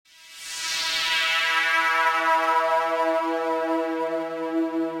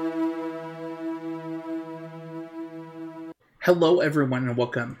Hello, everyone, and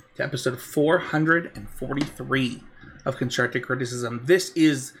welcome to episode 443 of Constructive Criticism. This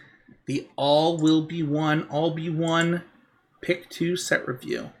is the All Will Be One Pick 2 set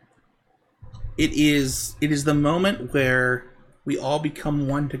review. It is the moment where we all become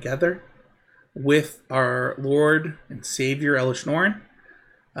one together with our Lord and Savior, Elesh Norn.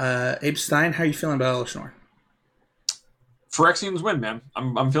 Abe Stein, how are you feeling about Elesh Norn? Phyrexians win, man.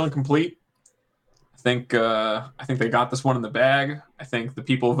 I'm feeling complete. I think they got this one in the bag. I think the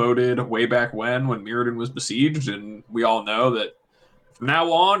people voted way back when Mirrodin was besieged, and we all know that from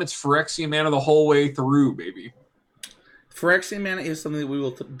now on, it's Phyrexian mana the whole way through, baby. Phyrexian mana is something that we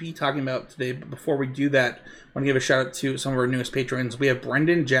will be talking about today, but before we do that, I want to give a shout out to some of our newest patrons. We have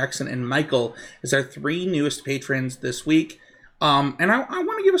Brendan, Jackson, and Michael as our three newest patrons this week. And I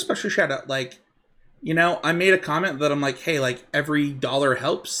want to give a special shout out. I made a comment that I'm like, hey, every dollar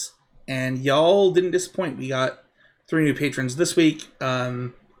helps. And y'all didn't disappoint. We got 3 new patrons this week.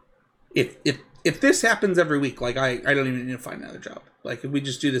 If this happens every week, I don't even need to find another job. If we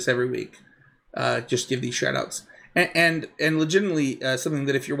just do this every week, just give these shout outs. And legitimately, something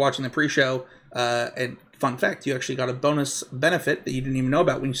that if you're watching the pre-show, and fun fact, you actually got a bonus benefit that you didn't even know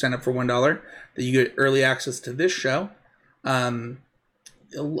about when you sign up for $1, that you get early access to this show, and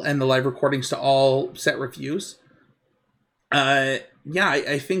the live recordings to all set reviews. I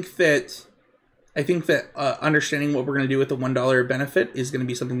think that understanding what we're going to do with the $1 benefit is going to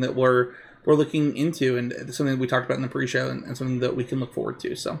be something that we're looking into, and something that we talked about in the pre-show, and something that we can look forward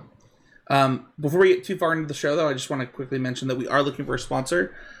to. So, before we get too far into the show, though, I just want to quickly mention that we are looking for a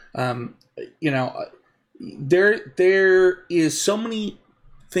sponsor. There is so many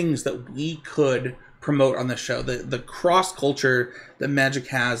things that we could promote on this show. The cross culture that Magic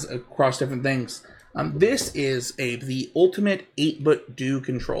has across different things. This is the ultimate 8BitDo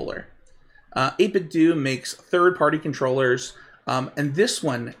controller. 8BitDo makes third-party controllers, and this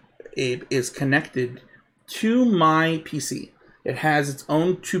one, Abe, is connected to my PC. It has its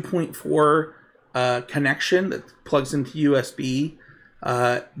own 2.4 connection that plugs into USB.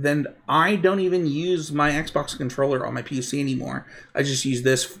 Then I don't even use my Xbox controller on my PC anymore. I just use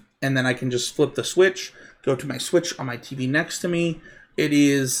this, and then I can just flip the switch, go to my Switch on my TV next to me. It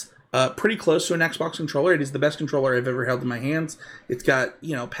is pretty close to an Xbox controller. It is the best controller I've ever held in my hands. It's got,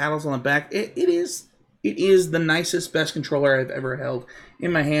 paddles on the back. It is the nicest, best controller I've ever held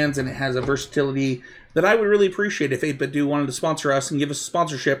in my hands, and it has a versatility that I would really appreciate if 8BitDo wanted to sponsor us and give us a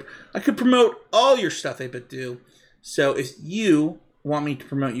sponsorship. I could promote all your stuff, 8BitDo. So if you want me to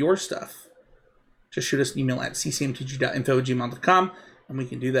promote your stuff, just shoot us an email at ccmtg.info@gmail.com, and we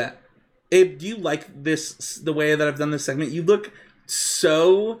can do that. Abe, do you like this, the way that I've done this segment? You look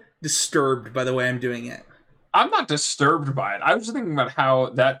so disturbed by the way I'm doing it. I'm not disturbed by it. I was thinking about how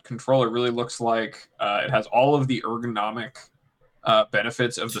that controller really looks like it has all of the ergonomic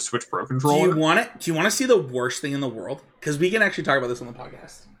benefits of the Switch Pro controller. Do you want it? Do you want to see the worst thing in the world? Because we can actually talk about this on the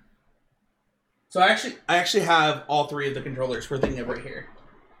podcast. So I actually have all 3 of the controllers. We're thinking of right here.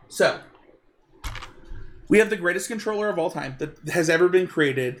 So we have the greatest controller of all time that has ever been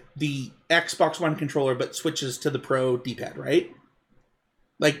created, the Xbox One controller, but switches to the Pro D-pad, right?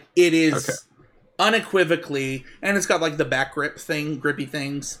 It is unequivocally, and it's got the back grippy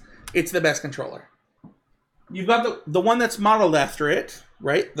things. It's the best controller. You've got the one that's modeled after it,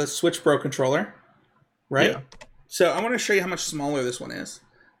 right? The Switch Pro controller, right? Yeah. So I want to show you how much smaller this one is.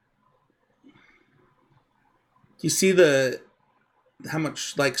 You see how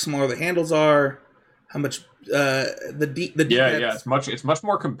much smaller the handles are, how much the D-pads. Yeah, it's much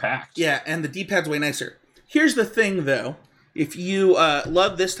more compact. Yeah, and the D-pad's way nicer. Here's the thing, though. If you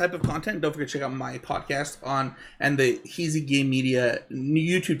love this type of content, don't forget to check out my podcast and the Heezy Game Media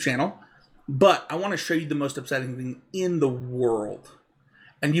YouTube channel. But I want to show you the most upsetting thing in the world.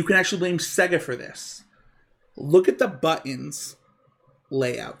 And you can actually blame Sega for this. Look at the buttons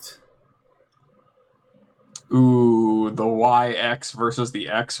layout. Ooh, the YX versus the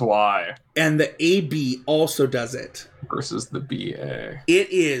XY. And the AB also does it. Versus the BA. It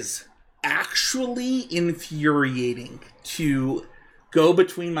is actually infuriating to go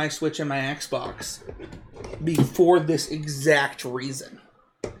between my Switch and my Xbox for this exact reason.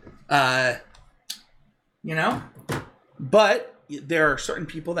 But there are certain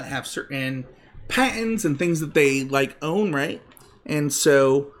people that have certain patents and things that they own, right? And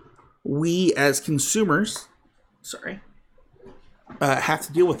so we as consumers, have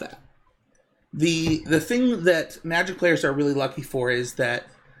to deal with that. The thing that Magic players are really lucky for is that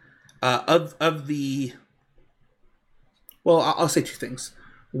I'll say 2 things.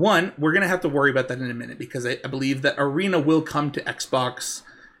 One, we're going to have to worry about that in a minute, because I believe that Arena will come to Xbox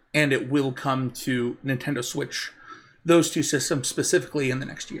and it will come to Nintendo Switch those two systems specifically in the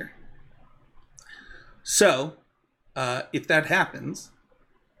next year. So, if that happens,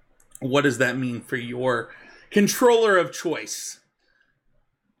 what does that mean for your controller of choice?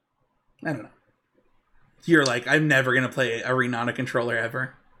 I don't know. You're like, I'm never going to play Arena on a controller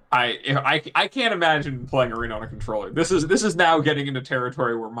ever. I can't imagine playing Arena on a controller. This is now getting into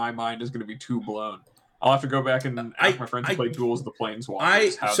territory where my mind is going to be too blown. I'll have to go back and ask my friends to play Duels of the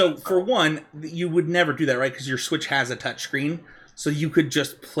Planeswalkers. So for one, you would never do that, right? Because your Switch has a touchscreen, so you could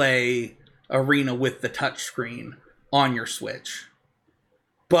just play Arena with the touchscreen on your Switch.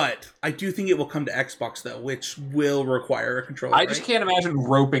 But I do think it will come to Xbox, though, which will require a controller. I just can't imagine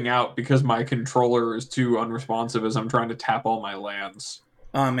roping out because my controller is too unresponsive as I'm trying to tap all my lands.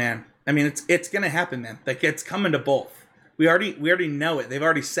 Oh man, I mean it's gonna happen, man. Like it's coming to both. We already know it. They've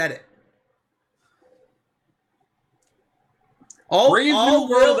already said it. All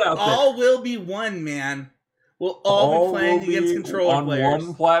will be one, man. We'll all be playing against controller players on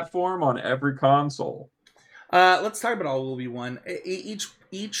one platform on every console. Let's talk about all will be one.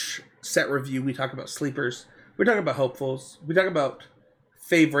 Each set review, we talk about sleepers. We talk about hopefuls. We talk about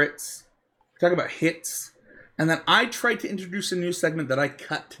favorites. We talk about hits. And then I tried to introduce a new segment that I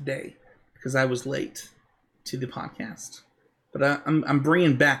cut today because I was late to the podcast. But I'm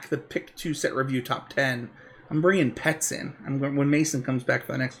bringing back the pick 2 set review top 10. I'm bringing pets in. When Mason comes back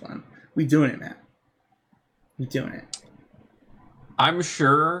for the next one. We doing it, man. We doing it. I'm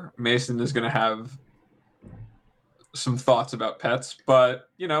sure Mason is going to have some thoughts about pets, but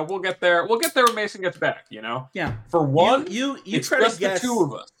we'll get there. We'll get there when Mason gets back. Yeah. For one, you it's try just to guess the two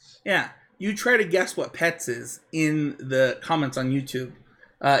of us. Yeah. You try to guess what pets is in the comments on YouTube.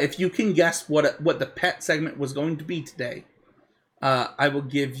 If you can guess what the pet segment was going to be today, I will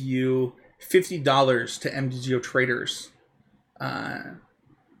give you $50 to MTGO Traders.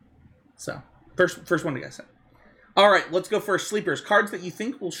 So first one to guess it. All right, let's go for sleepers. Cards that you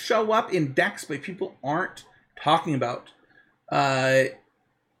think will show up in decks but people aren't talking about. I'm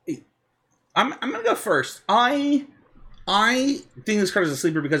gonna go first. I think this card is a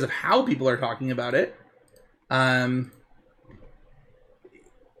sleeper because of how people are talking about it.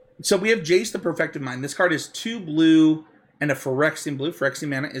 So we have Jace the Perfected Mind. This card is 2 blue and a Phyrexian blue. Phyrexian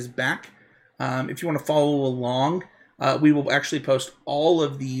mana is back. If you want to follow along, we will actually post all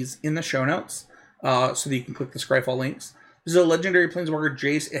of these in the show notes so that you can click the Scryfall links. This is a legendary Planeswalker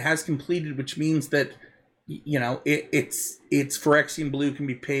Jace. It has completed, which means that its Phyrexian blue can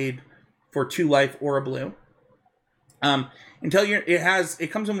be paid for 2 life or a blue.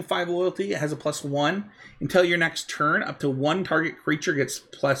 It comes in with 5 loyalty. It has a +1 until your next turn. Up to 1 target creature gets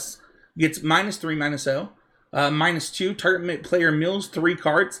 -3 -0, -2 target player mills 3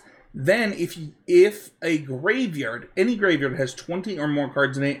 cards. Then if a graveyard, any graveyard has 20 or more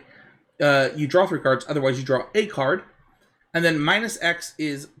cards in it, you draw 3 cards. Otherwise, you draw a card. And then -X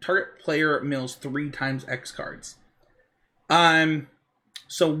is target player mills 3 times X cards.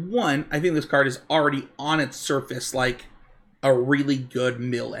 So one, I think this card is already on its surface like a really good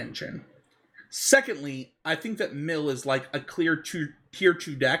mill engine. Secondly, I think that mill is like a clear tier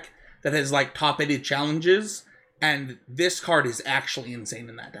 2 deck that has like top-ended challenges, and this card is actually insane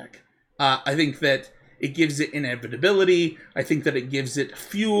in that deck. I think that it gives it inevitability. I think that it gives it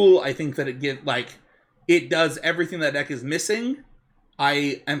fuel. I think that it does everything that deck is missing.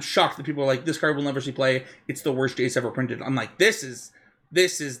 I am shocked that people are like, this card will never see play. It's the worst Jace ever printed. I'm like, this is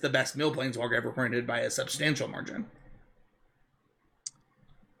the best mill Planeswalker ever printed by a substantial margin.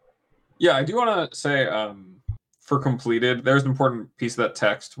 Yeah, I do want to say, for completed, there's an important piece of that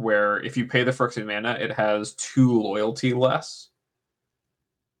text where if you pay the Phyrexian mana, it has 2 loyalty less.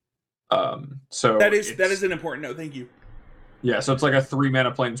 So that is an important note. Thank you. Yeah, so it's like a 3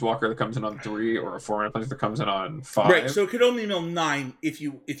 mana Planeswalker that comes in on 3, or a 4 mana Planeswalker that comes in on 5. Right. So it could only mill 9 if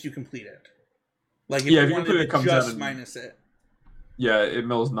you complete it. Like if if you complete it, comes just in minus it. Yeah, it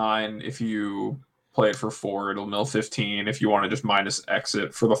mills 9. If you play it for 4, it'll mill 15. If you want to just minus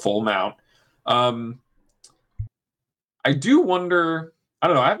exit for the full amount. I do wonder. I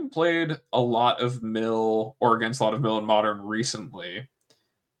don't know. I haven't played a lot of mill or against a lot of mill in Modern recently,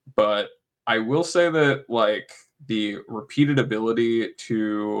 but I will say that the repeated ability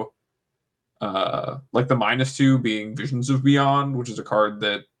to the -2 being Visions of Beyond, which is a card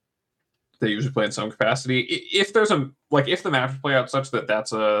that they usually play in some capacity. If there's if the matches play out such that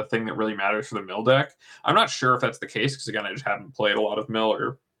that's a thing that really matters for the mill deck, I'm not sure if that's the case because again, I just haven't played a lot of mill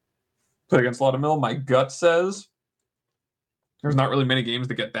or played against a lot of mill. My gut says there's not really many games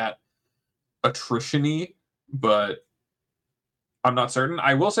that get that attrition-y, but I'm not certain.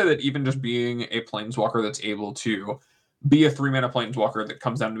 I will say that even just being a Planeswalker that's able to be a 3-mana planeswalker that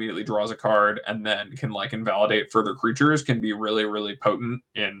comes down and immediately draws a card and then can like invalidate further creatures can be really, really potent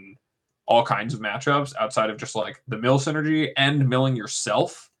in all kinds of matchups outside of just like the mill synergy, and milling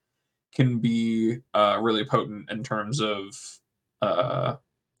yourself can be really potent in terms of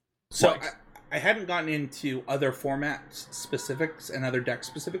so I hadn't gotten into other format specifics and other deck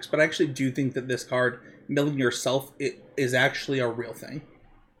specifics, but I actually do think that this card, milling yourself, it is actually a real thing.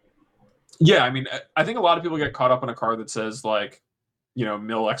 Yeah, I mean, I think a lot of people get caught up on a card that says like, you know,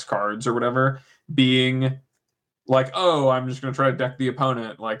 mill X cards or whatever, being like, oh, I'm just going to try to deck the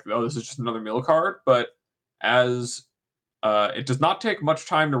opponent. Like, oh, this is just another mill card. But as it does not take much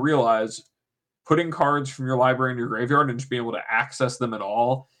time to realize, putting cards from your library in your graveyard and just being able to access them at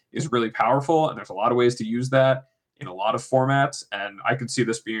all is really powerful. And there's a lot of ways to use that in a lot of formats. And I could see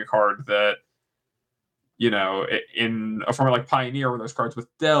this being a card that, you know, in a format like Pioneer, where those cards with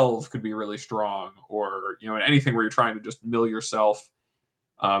Delve could be really strong, or, you know, in anything where you're trying to just mill yourself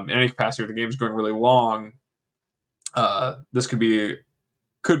in any capacity, or the game's going really long, this could be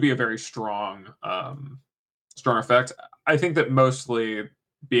a very strong effect. I think that mostly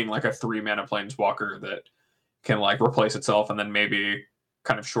being like a 3-mana planeswalker that can like replace itself and then maybe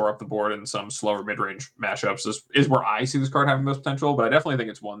kind of shore up the board in some slower mid-range matchups is where I see this card having most potential. But I definitely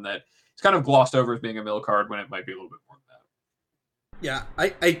think it's one that it's kind of glossed over as being a mill card when it might be a little bit more than that.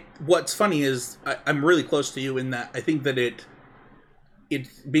 Yeah, I what's funny is I'm really close to you in that I think that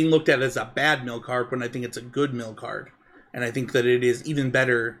it's being looked at as a bad mill card when I think it's a good mill card. And I think that it is even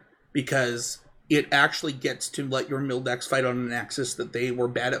better because it actually gets to let your mill decks fight on an axis that they were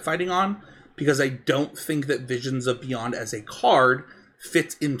bad at fighting on, because I don't think that Visions of Beyond as a card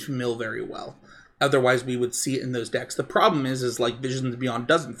fits into mill very well. Otherwise, we would see it in those decks. The problem is like Visions of Beyond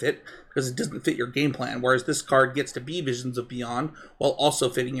doesn't fit because it doesn't fit your game plan, whereas this card gets to be Visions of Beyond while also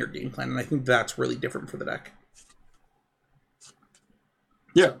fitting your game plan, and I think that's really different for the deck.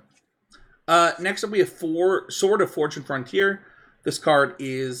 Yeah. Next up, we have Sword of Fortune Frontier. This card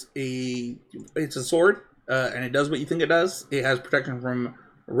is it's a sword, and it does what you think it does. It has protection from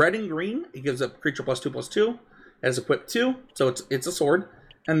red and green. It gives up creature +2/+2. It has equip 2, so it's a sword.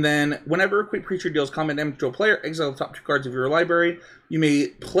 And then whenever a equipped creature deals combat damage to a player, exile the top 2 cards of your library. You may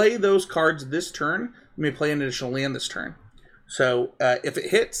play those cards this turn. You may play an additional land this turn. So if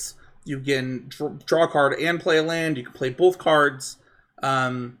it hits, you can draw a card and play a land. You can play both cards.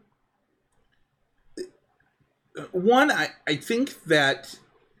 One, I think that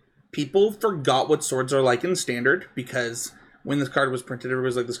people forgot what swords are like in Standard, because when this card was printed,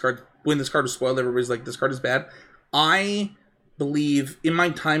 everybody's like, when this card was spoiled, everybody's like, this card is bad. I believe in my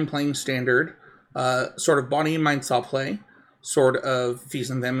time playing Standard, Sword of Body and Mind saw play, Sword of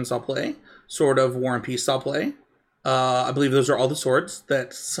Feast and Famine saw play, Sword of War and Peace saw play. I believe those are all the swords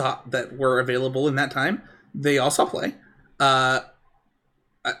that were available in that time. They all saw play. I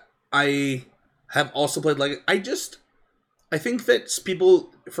have also played I think that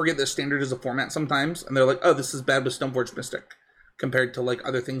people forget that Standard is a format sometimes, and they're like, oh, this is bad with Stoneforge Mystic compared to like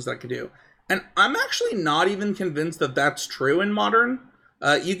other things that I could do. And I'm actually not even convinced that that's true in Modern.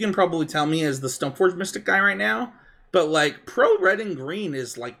 You can probably tell me as the Stoneforge Mystic guy right now, but like Pro Red and Green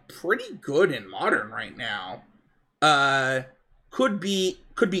is like pretty good in Modern right now. Could be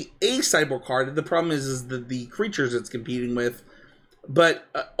a sideboard card. The problem is the creatures it's competing with. But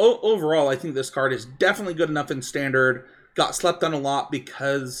overall, I think this card is definitely good enough in Standard. Got slept on a lot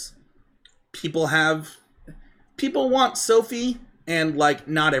because people want Sophie, and like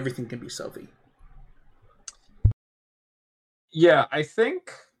not everything can be Sophie. Yeah, I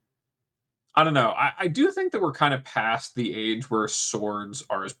don't know. I do think that we're kind of past the age where swords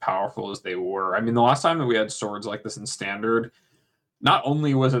are as powerful as they were. I mean, the last time that we had swords like this in Standard, not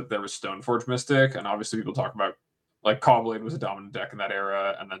only was it there was Stoneforge Mystic, and obviously people talk about like Caw-Blade was a dominant deck in that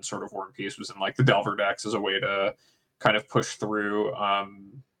era, and then sort of War and Peace was in like the Delver decks as a way to kind of push through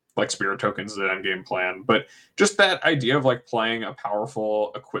like Spirit Tokens as an endgame plan. But just that idea of like playing a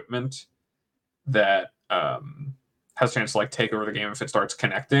powerful equipment that has a chance to like take over the game if it starts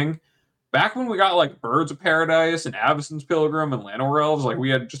connecting. Back when we got like Birds of Paradise and Avacyn's Pilgrim and Llanowar Elves, like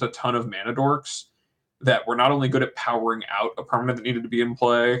we had just a ton of mana dorks that were not only good at powering out a permanent that needed to be in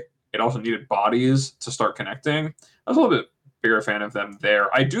play, it also needed bodies to start connecting. I was a little bit bigger fan of them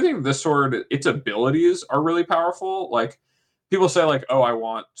there. I do think this sword, its abilities are really powerful. Like people say like, oh, I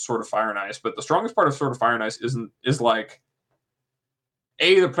want Sword of Fire and Ice, but the strongest part of Sword of Fire and Ice is like,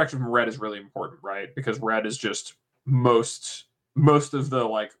 the protection from red is really important, right? Because red is just most of the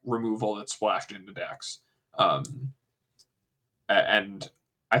like removal that's splashed into decks. And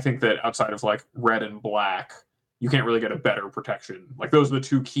I think that outside of like red and black, you can't really get a better protection. Like those are the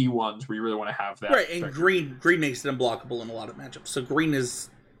two key ones where you really want to have that. Right, and green makes it unblockable in a lot of matchups. So green is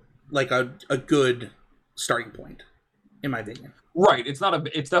like a good starting point, in my opinion. Right, it's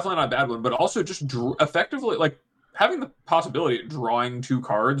definitely not a bad one, but also just effectively like having the possibility of drawing 2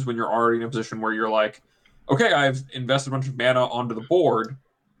 cards when you're already in a position where you're like, okay, I've invested a bunch of mana onto the board.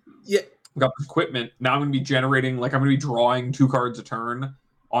 Yeah. I've got this equipment. Now I'm going to be generating, like I'm going to be drawing 2 cards a turn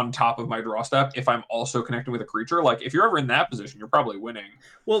on top of my draw step if I'm also connecting with a creature. Like if you're ever in that position, you're probably winning.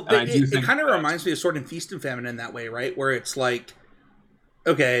 Well, it kind of reminds me of Sword and Feast and Famine in that way, right? Where it's like,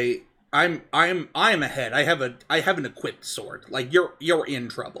 okay, I'm ahead. I have an equipped sword. Like you're in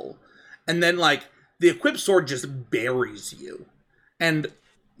trouble. And then like the equipped sword just buries you. And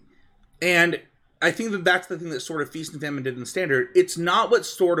I think that's the thing that Sword of Feast and Famine did in Standard. It's not what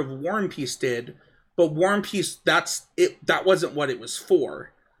Sword of War and Peace did, but War and Peace, that wasn't what it was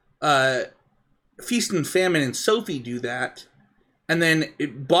for. Feast and Famine and Sophie do that, and then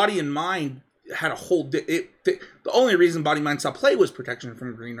Body and Mind had a whole... the only reason Body and Mind saw play was protection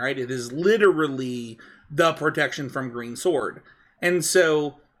from green, right? It is literally the protection from green sword. And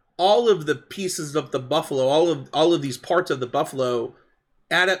so all of the pieces of the Buffalo, all of these parts of the Buffalo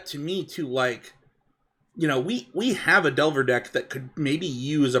add up to me to like... You know, we have a Delver deck that could maybe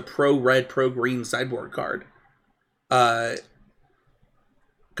use a pro-red, pro-green sideboard card. Go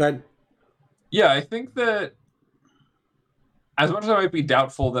ahead. Yeah, I think that as much as I might be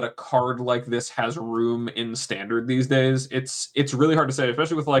doubtful that a card like this has room in Standard these days, it's really hard to say,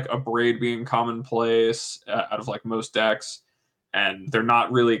 especially with like a Braid being commonplace out of like most decks, and they're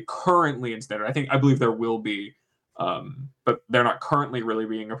not really currently in Standard. I believe there will be. But they're not currently really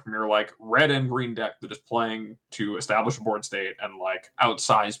being a premier like red and green deck that is playing to establish a board state and like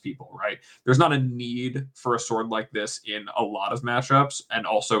outsize people, right? There's not a need for a sword like this in a lot of matchups, and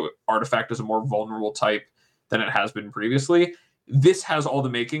also Artifact is a more vulnerable type than it has been previously. This has all the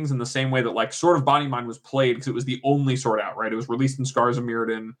makings in the same way that like Sword of Body and Mind was played because it was the only sword out, right? It was released in Scars of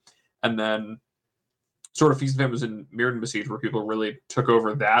Mirrodin, and then Sword of Feast and Famine was in Mirrodin Besiege, where people really took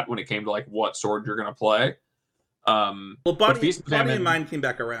over that when it came to like what sword you're going to play. Well, Body and Mind came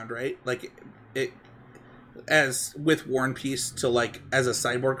back around, right? Like it as with War and Peace to like as a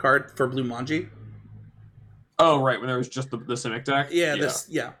sideboard card for Blue Manji. Oh, right, when there was just the Simic deck. Yeah.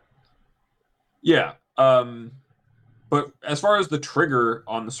 But as far as the trigger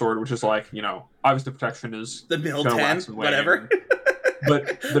on the sword, which is like, you know, obviously protection is the mill 10, whatever.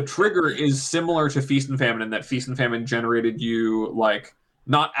 But the trigger is similar to Feast and Famine in that Feast and Famine generated you like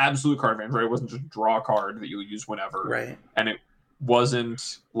not absolute card advantage, right? It wasn't just draw a card that you would use whenever. Right. And it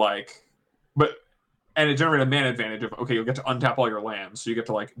wasn't like... And it generated a mana advantage of, okay, you'll get to untap all your lands. So you get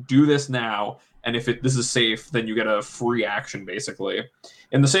to, like, do this now, and if this is safe, then you get a free action, basically.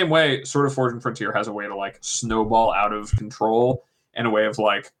 In the same way, Sword of Forge and Frontier has a way to, like, snowball out of control and a way of,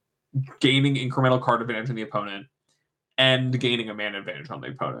 like, gaining incremental card advantage on the opponent and gaining a mana advantage on the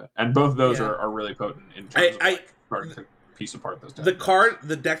opponent. And both of those are really potent in terms of, like, starting to piece apart those decks.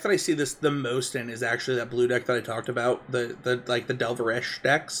 The deck that I see this the most in is actually that blue deck that I talked about, the Delverish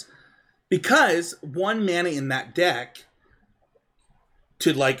decks, because 1 mana in that deck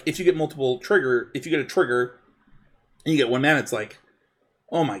to like if you get a trigger and you get 1 mana, it's like,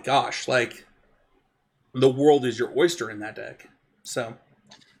 oh my gosh, like the world is your oyster in that deck. So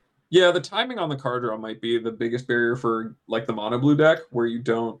yeah, the timing on the card draw might be the biggest barrier for like the mono blue deck, where you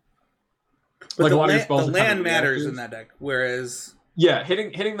don't. But like a lot of your spells, the land matters in that deck, whereas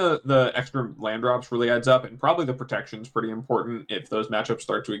hitting the extra land drops really adds up, and probably the protection's pretty important if those matchups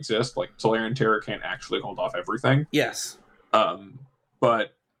start to exist. Like Solarian Terror can't actually hold off everything. Yes.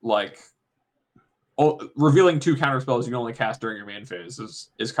 But like revealing 2 counter spells you can only cast during your main phase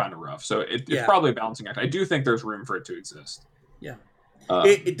is kind of rough. So it's probably a balancing act. I do think there's room for it to exist. Yeah.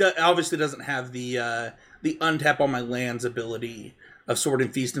 It obviously doesn't have the untap all my lands ability of Sword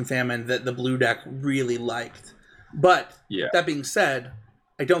and Feast and Famine that the blue deck really liked. But that being said,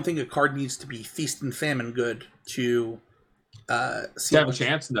 I don't think a card needs to be Feast and Famine good to have a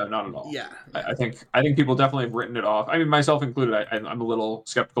chance. No, not at all. Yeah. I think people definitely have written it off. I mean, myself included. I'm a little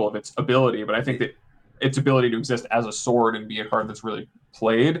skeptical of its ability, but I think that its ability to exist as a sword and be a card that's really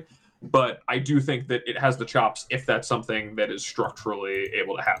played. But I do think that it has the chops if that's something that is structurally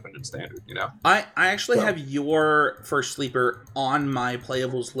able to happen in Standard, you know? I actually have your first sleeper on my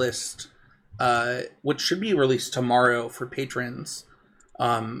playables list, which should be released tomorrow for patrons.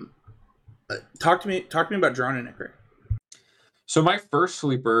 Talk to me about Drown in Ichor. So my first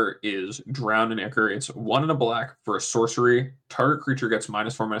sleeper is Drown in Ichor. It's 1 and a black for a sorcery. Target creature gets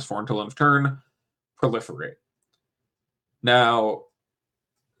 -4/-4 until end of turn. Proliferate. Now,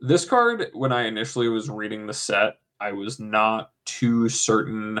 this card, when I initially was reading the set, I was not too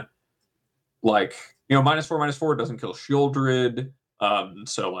certain. Like, you know, -4/-4 doesn't kill Shieldred.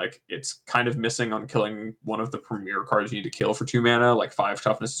 So like it's kind of missing on killing one of the premier cards you need to kill for 2 mana. Like 5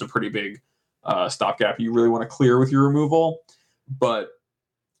 toughness is a pretty big stopgap you really want to clear with your removal. But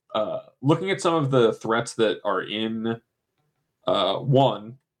looking at some of the threats that are in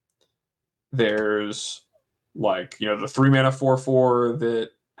 1, there's like, you know, the 3 mana 4/4 that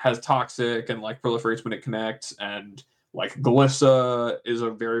has toxic and like proliferates when it connects, and like Glissa is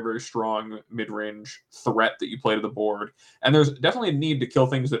a very, very strong mid-range threat that you play to the board. And there's definitely a need to kill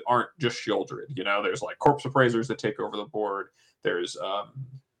things that aren't just Shieldred. You know, there's like Corpse Appraisers that take over the board. There's,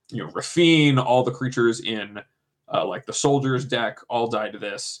 you know, Rafine, all the creatures in like the Soldiers deck all die to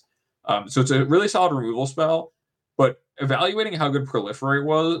this. So it's a really solid removal spell. But evaluating how good Proliferate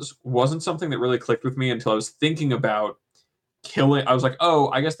wasn't something that really clicked with me until I was thinking about killing. I was like, oh,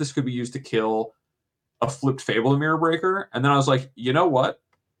 I guess this could be used to kill a flipped Fable Mirror Breaker. And then I was like, you know what?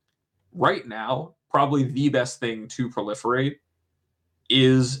 Right now, probably the best thing to proliferate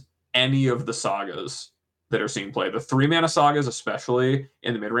is any of the sagas that are seeing play. The 3 mana sagas, especially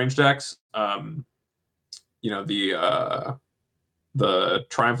in the mid-range decks. You know, the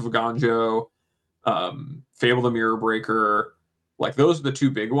Triumph of Ganjo, Fable the Mirror Breaker, like those are the 2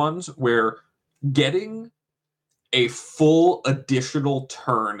 big ones where getting a full additional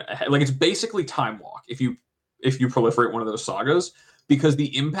turn ahead, like it's basically time walk if you proliferate one of those sagas, because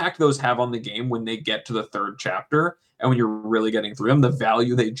the impact those have on the game when they get to the 3rd chapter and when you're really getting through them, the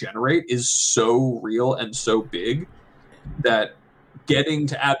value they generate is so real and so big that getting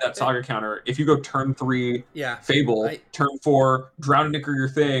to add that saga counter, if you go turn 3 Fable, turn 4 Drown and Nicker your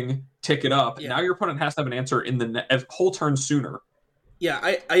thing, tick it up, now your opponent has to have an answer in the whole turn sooner. Yeah,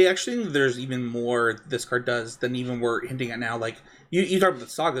 I actually think there's even more this card does than even we're hinting at now. Like, you talk about the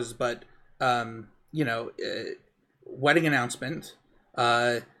sagas, but, you know, Wedding Announcement,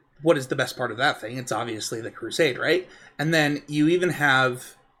 what is the best part of that thing? It's obviously the Crusade, right? And then you even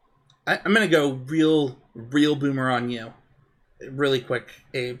have... I'm going to go real boomer on you. Really quick,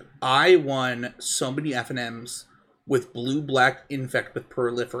 Abe. I won so many FNMs with blue-black Infect with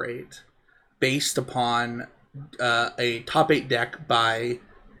Proliferate based upon... a top 8 deck by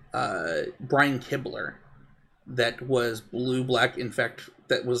Brian Kibler that was blue-black Infect,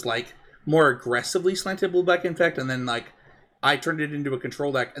 that was like more aggressively slanted blue-black Infect, and then like I turned it into a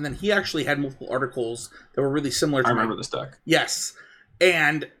control deck, and then he actually had multiple articles that were really similar to I remember this deck. Yes.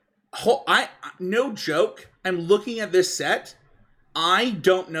 And I no joke, I'm looking at this set, I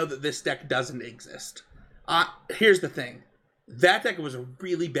don't know that this deck doesn't exist. Here's the thing. That deck was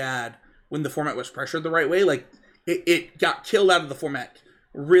really bad when the format was pressured the right way. Like, it got killed out of the format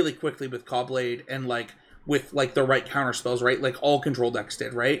really quickly with Caw-Blade and, like, with, like, the right counter spells, right? Like, all control decks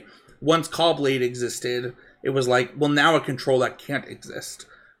did, right? Once Caw-Blade existed, it was like, well, now a control deck can't exist.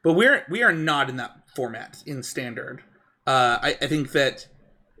 But we are not in that format in Standard. I think that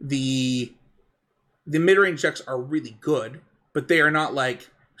the mid-range decks are really good, but they are not, like,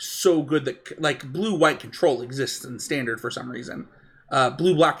 so good that, like, blue-white control exists in Standard for some reason.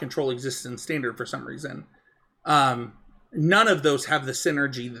 Blue-black control exists in Standard for some reason. None of those have the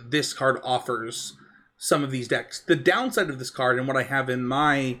synergy that this card offers some of these decks. The downside of this card, and what I have in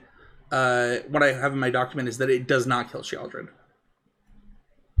my document, is that it does not kill Shieldred.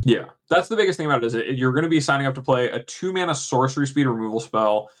 Yeah, that's the biggest thing about it, is you're going to be signing up to play a 2-mana sorcery speed removal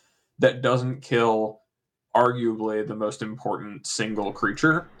spell that doesn't kill arguably the most important single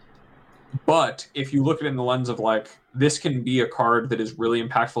creature. But if you look at it in the lens of, like, this can be a card that is really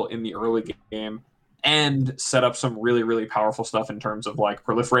impactful in the early game and set up some really, really powerful stuff in terms of, like,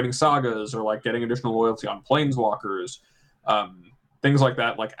 proliferating sagas or, like, getting additional loyalty on planeswalkers. Things like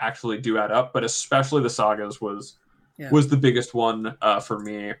that, like, actually do add up. But especially the sagas was the biggest one for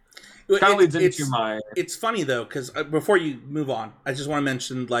me. Kind of leads into my... It's funny, though, because before you move on, I just want to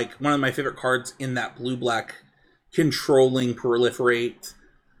mention, like, one of my favorite cards in that blue-black controlling proliferate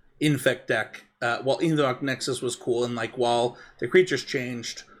Infect deck, while Enoch Nexus was cool, and like while the creatures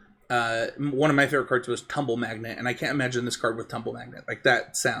changed, one of my favorite cards was Tumble Magnet, and I can't imagine this card with Tumble Magnet. Like,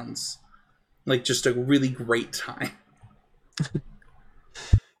 that sounds like just a really great time.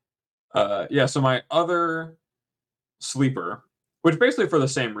 So my other sleeper, which basically for the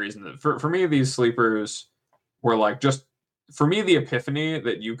same reason, that for me these sleepers were like, just for me, the epiphany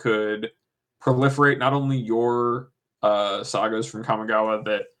that you could proliferate not only your sagas from Kamigawa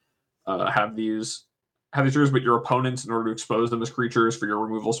that have these creatures, but your opponents, in order to expose them as creatures for your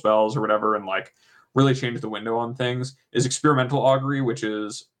removal spells or whatever, and like really change the window on things, is Experimental Augury, which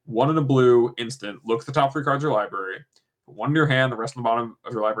is 1 in a blue instant. Look at the top 3 cards of your library, put 1 in your hand, the rest in the bottom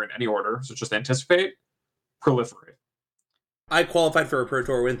of your library in any order. So just anticipate, proliferate. I qualified for a Pro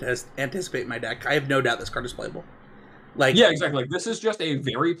Tour with Anticipate my deck. I have no doubt this card is playable. Like, yeah, exactly. Like, this is just a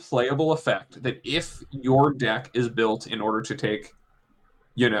very playable effect that if your deck is built in order to take,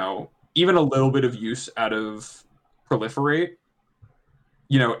 you know, even a little bit of use out of Proliferate,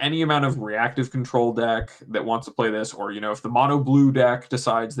 you know, any amount of reactive control deck that wants to play this, or, you know, if the mono blue deck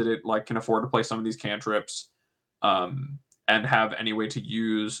decides that it like can afford to play some of these cantrips, and have any way to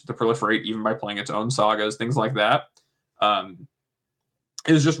use the Proliferate even by playing its own sagas, things like that,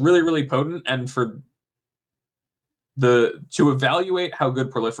 is just really, really potent. And for to evaluate how good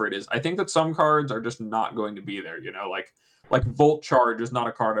Proliferate is, I think that some cards are just not going to be there. You know, like Volt Charge is not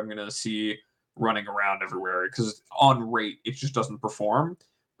a card I'm going to see running around everywhere because on rate it just doesn't perform.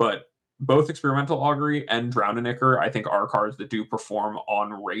 But both Experimental Augury and Drowninecker, I think, are cards that do perform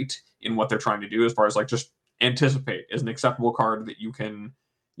on rate in what they're trying to do, as far as like just Anticipate is an acceptable card that you can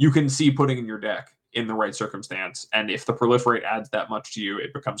see putting in your deck in the right circumstance. And if the Proliferate adds that much to you,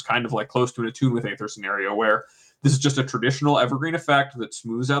 it becomes kind of like close to an Attune with Aether scenario where this is just a traditional evergreen effect that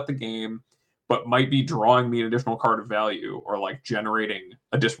smooths out the game, but might be drawing me an additional card of value or like generating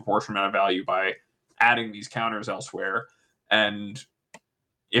a disproportionate amount of value by adding these counters elsewhere. And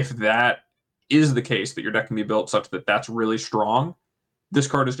if that is the case, that your deck can be built such that that's really strong, this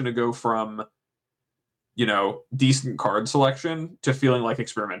card is going to go from, you know, decent card selection to feeling like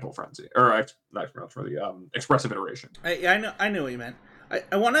Experimental Frenzy, or not Experimental Frenzy, Expressive Iteration. I know what you meant.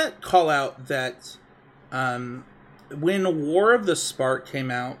 I want to call out that when War of the Spark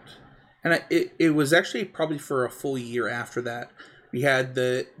came out, and it was actually probably for a full year after that, we had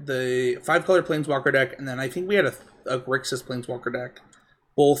the 5-color Planeswalker deck, and then I think we had a Grixis Planeswalker deck,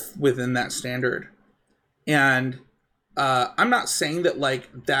 both within that standard. And I'm not saying that like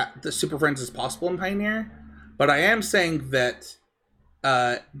that the Super Friends is possible in Pioneer, but I am saying that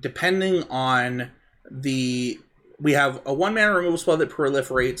depending on we have a 1-mana removal spell that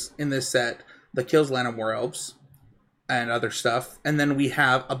proliferates in this set that kills Land of War Elves and other stuff, and then we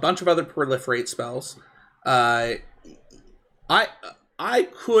have a bunch of other proliferate spells. I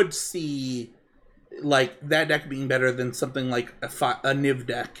could see like that deck being better than something like a Niv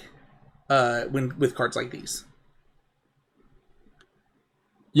deck with cards like these.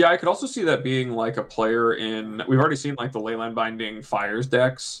 Yeah, I could also see that being like a player in. We've already seen like the Leyline Binding Fires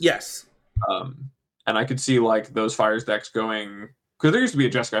decks. Yes. And I could see like those Fires decks going, because there used to be a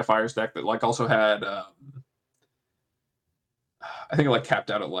Jeskai Fires deck that like also had, I think it like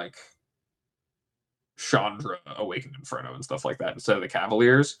capped out at like Chandra, Awakened Inferno, and stuff like that instead of the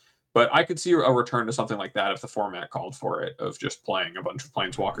Cavaliers. But I could see a return to something like that if the format called for it, of just playing a bunch of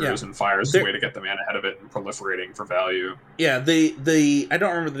Planeswalkers and Fires as a way to get the mana ahead of it and proliferating for value. Yeah, the I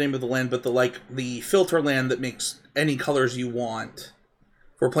don't remember the name of the land, but the filter land that makes any colors you want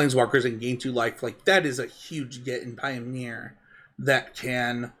for Planeswalkers and gain 2 life, like that is a huge get in Pioneer that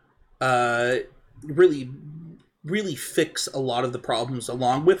can really fix a lot of the problems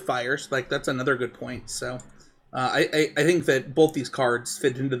along with Fires. Like that's another good point. So I think that both these cards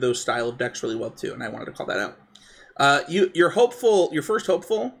fit into those style of decks really well too, and I wanted to call that out. Your first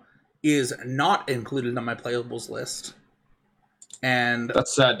hopeful is not included on my playables list, and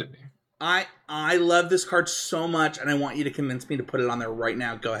that's sad to me. I love this card so much, and I want you to convince me to put it on there right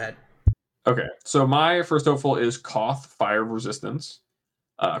now. Go ahead. Okay, so my first hopeful is Koth, Fire of Resistance.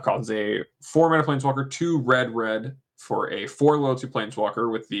 Koth is a 4-mana Planeswalker, 2 red for a 4 loyalty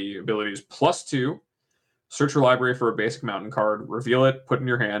Planeswalker with the abilities +2. Search your library for a basic mountain card, reveal it, put it in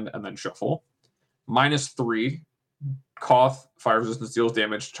your hand, and then shuffle. -3, Koth, Fire Resistance deals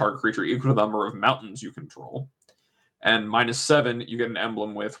damage to target creature equal to the number of mountains you control. And -7, you get an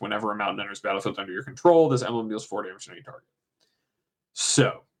emblem with whenever a mountain enters battlefield under your control, this emblem deals 4 damage to any target.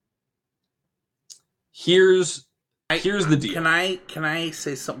 So, here's the deal. Can I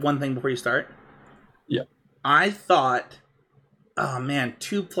say one thing before you start? Yeah. I thought, oh man,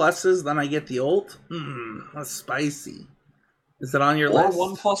 2 pluses, then I get the ult? That's spicy. Is it on your list?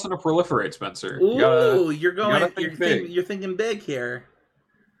 Or 1+ and a proliferate, Spencer. Ooh, you're thinking big here.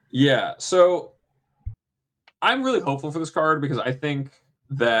 Yeah, so I'm really hopeful for this card because I think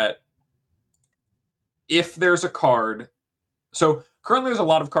that if there's a card, so currently there's a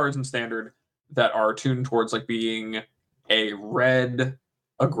lot of cards in Standard that are tuned towards like being a red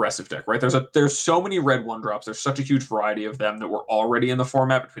aggressive deck, right? There's so many red 1-drops. There's such a huge variety of them that were already in the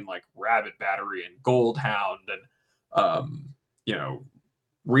format between like Rabbit Battery and Gold Hound and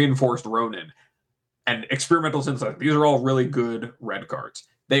Reinforced Ronin and Experimental Synthesizer. These are all really good red cards.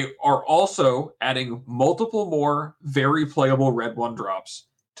 They are also adding multiple more very playable red 1-drops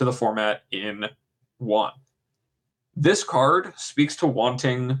to the format in 1. This card speaks to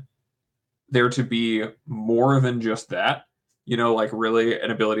wanting there to be more than just that. Like really an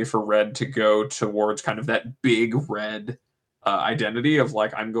ability for red to go towards kind of that big red identity of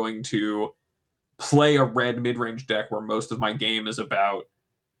like, I'm going to play a red mid-range deck where most of my game is about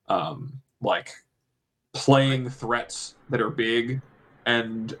like playing threats that are big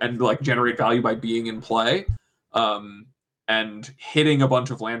and like generate value by being in play, and hitting a bunch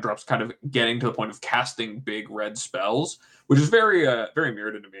of land drops, kind of getting to the point of casting big red spells, which is very very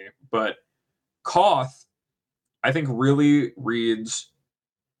Mirrodin to me. But Koth, I think, really reads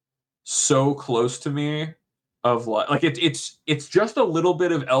so close to me of like it's just a little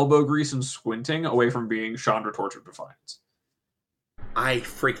bit of elbow grease and squinting away from being Chandra Tortured Defiance. I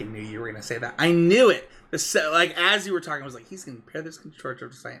freaking knew you were gonna say that. I knew it. Like as you were talking, I was like, he's gonna compare this to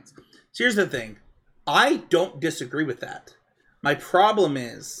Tortured Defiance. So here's the thing. I don't disagree with that. My problem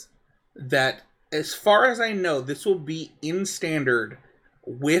is that, as far as I know, this will be in standard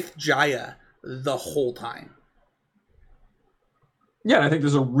with Jaya the whole time. Yeah, I think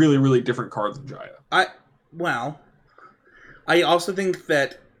there's a really, really different card than Jaya. I also think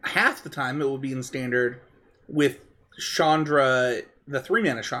that half the time it will be in standard with Chandra, the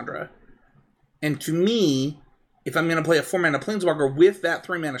 3-mana Chandra. And to me, if I'm going to play a 4-mana Planeswalker with that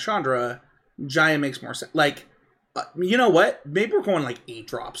 3-mana Chandra, Jaya makes more sense. Like, you know what? Maybe we're going like 8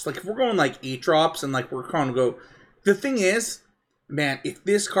 drops. Like, if we're going like 8 drops and like we're going to go... The thing is, man, if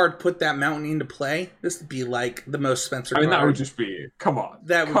this card put that mountain into play, this would be like the most Spencer card. That would just be... Come on.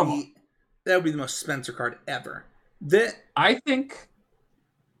 That would be the most Spencer card ever. I think...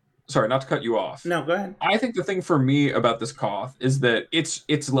 Sorry, not to cut you off. No, go ahead. I think the thing for me about this Koth is that it's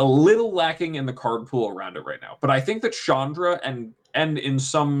a little lacking in the card pool around it right now. But I think that Chandra and in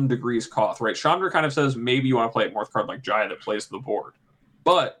some degrees Koth, right? Chandra kind of says maybe you want to play a Morph card like Jaya that plays the board.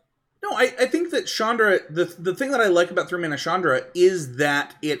 But... No, I think that Chandra... The thing that I like about 3-mana Chandra is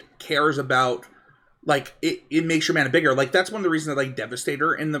that it cares about... Like, it makes your mana bigger. Like, that's one of the reasons I like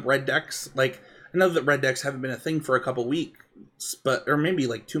Devastator in the red decks. Like, I know that red decks haven't been a thing for a couple weeks, or maybe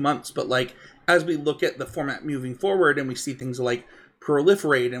like 2 months, but like, as we look at the format moving forward and we see things like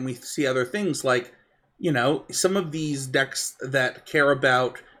Proliferate and we see other things like, some of these decks that care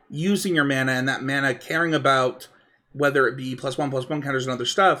about using your mana and that mana caring about whether it be +1/+1 counters and other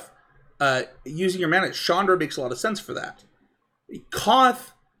stuff, using your mana, Chandra makes a lot of sense for that.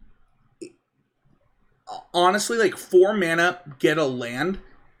 Koth, honestly, like 4 mana, get a land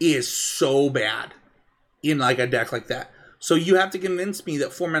is so bad in like a deck like that. So you have to convince me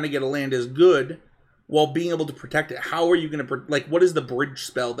that 4 mana get a land is good while being able to protect it. How are you going to what is the bridge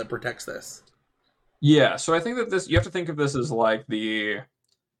spell that protects this? Yeah, so I think that you have to think of this as like the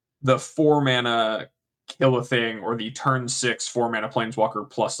 4 mana kill a thing, or the turn 6 4 mana Planeswalker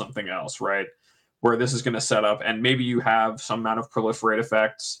plus something else, right? Where this is going to set up, and maybe you have some amount of proliferate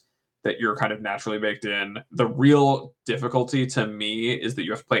effects that you're kind of naturally baked in. The real difficulty to me is that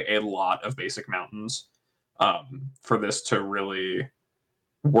you have to play a lot of basic mountains for this to really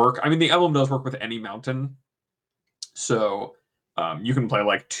work. I mean, the emblem does work with any mountain, so you can play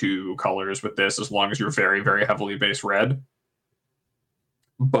like 2 colors with this as long as you're very, very heavily base red.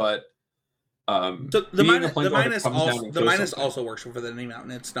 But so the minus also works for the any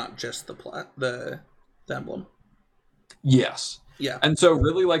mountain. It's not just the emblem. Yes. Yeah. And so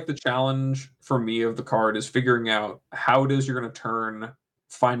really like the challenge for me of the card is figuring out how it is you're going to turn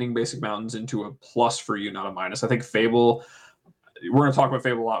finding basic mountains into a plus for you, not a minus. I think Fable, we're going to talk about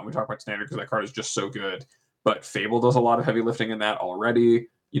Fable a lot when we talk about Standard because that card is just so good. But Fable does a lot of heavy lifting in that already.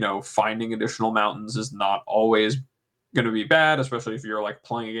 Finding additional mountains is not always going to be bad, especially if you're like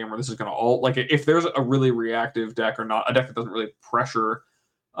playing a game where this is going to like if there's a really reactive deck or not, a deck that doesn't really pressure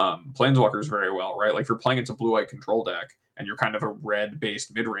Planeswalkers very well, right? Like if you're playing it's a blue-white control deck and you're kind of a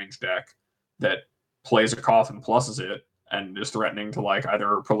red-based mid-range deck that plays a Koth and pluses it and is threatening to like either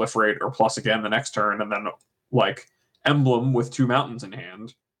proliferate or plus again the next turn, and then like emblem with 2 mountains in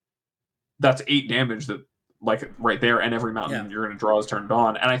hand, that's 8 damage that like right there, and every mountain you're going to draw is turned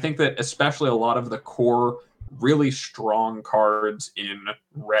on. And I think that especially a lot of the core really strong cards in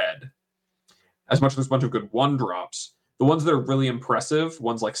red, as much as there's a bunch of good 1-drops, the ones that are really impressive,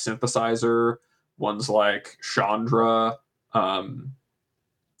 ones like Synthesizer, ones like Chandra,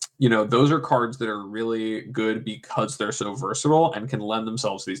 those are cards that are really good because they're so versatile and can lend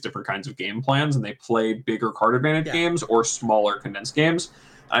themselves to these different kinds of game plans, and they play bigger card advantage games or smaller condensed games.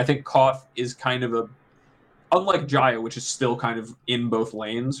 And I think Koth is kind of unlike Jaya, which is still kind of in both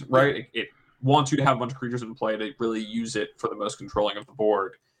lanes, right? It wants you to have a bunch of creatures in play to really use it for the most controlling of the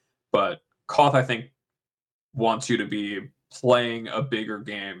board. But Koth, I think, wants you to be playing a bigger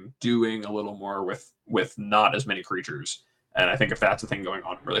game, doing a little more with not as many creatures. And I think if that's a thing going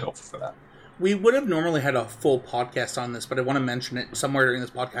on, I'm really hopeful for that. We would have normally had a full podcast on this, but I want to mention it somewhere during this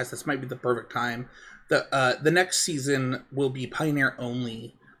podcast. This might be the perfect time. The next season will be Pioneer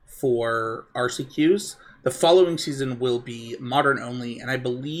only for RCQs. The following season will be Modern only, and I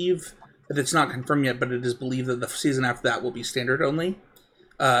believe that it's not confirmed yet, but it is believed that the season after that will be Standard only.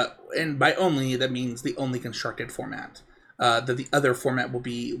 And by only, that means the only constructed format. That the other format will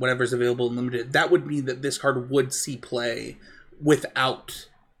be whatever's available in Limited. That would mean that this card would see play without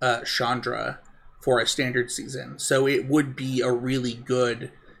Chandra for a Standard season. So it would be a really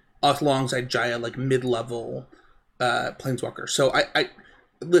good, alongside Jaya, like mid-level Planeswalker. So I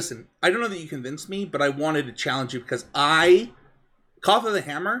listen, I don't know that you convinced me, but I wanted to challenge you because Koth of the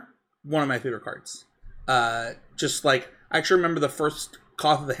Hammer, one of my favorite cards. Just like, I actually remember the first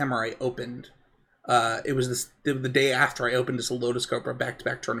Koth of the Hammer I opened. It was the day after I opened this Lotus Cobra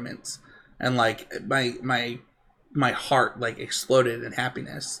back-to-back tournaments. And like, my heart like exploded in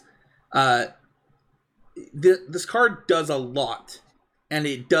happiness. This card does a lot, and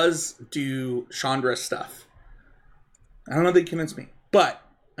it does do Chandra stuff. I don't know that you convinced me, but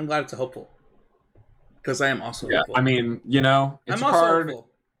I'm glad it's a hopeful, because I am also hopeful. I mean, it's I'm a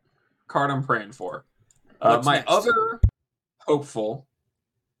card I'm praying for. My next? other hopeful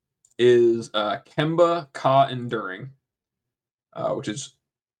is Kemba Ka Enduring, which is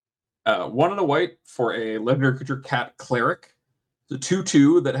 1 and a white for a legendary creature cat cleric. It's a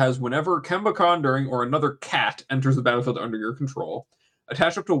 2/2 that has whenever Kemba Ka Enduring or another cat enters the battlefield under your control,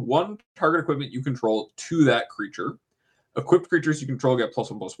 attach up to 1 target equipment you control to that creature. Equipped creatures you control get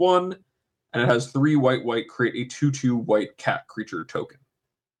 +1/+1, and it has 3 white, create a 2/2 white cat creature token.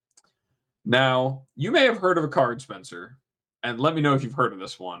 Now, you may have heard of a card, Spencer, and let me know if you've heard of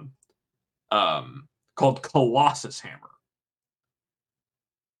this one, called Colossus Hammer.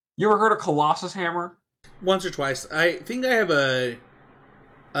 You ever heard of Colossus Hammer? Once or twice. I think I have a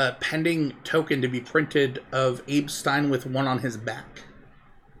pending token to be printed of Abe Stein with one on his back.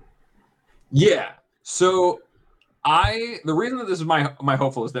 Yeah. So the reason that this is my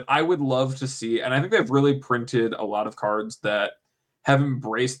hopeful is that I would love to see, and I think they've really printed a lot of cards that have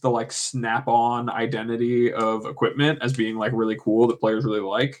embraced the like snap-on identity of equipment as being like really cool that players really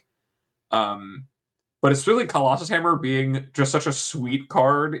like. But it's really Colossus Hammer being just such a sweet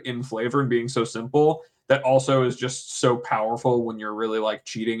card in flavor and being so simple that also is just so powerful when you're really like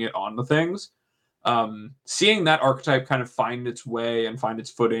cheating it onto things. Seeing that archetype kind of find its way and find its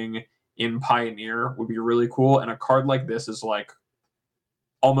footing in Pioneer would be really cool. And a card like this is like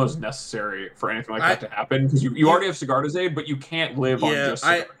almost necessary for anything like that to happen, because you already have Sigarda's Aid, but you can't live on just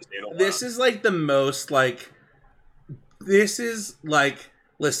Sigarda's Aid alone. This is like the most like, this is like,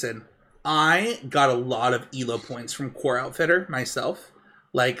 listen, I got a lot of ELO points from Core Outfitter myself,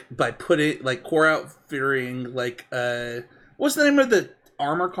 like by Core Outfittering like what's the name of the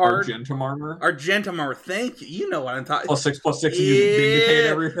armor card? Argentum Armor. Argentum Armor. Thank you. You know what I'm talking. +6/+6. And you vindicate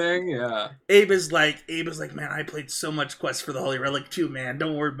everything. Yeah. Abe is like, man, I played so much Quest for the Holy Relic too, man.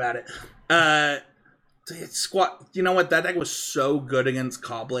 Don't worry about it. You know what? That deck was so good against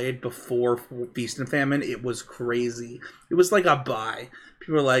Cobblade before Feast and Famine. It was crazy. It was like a buy.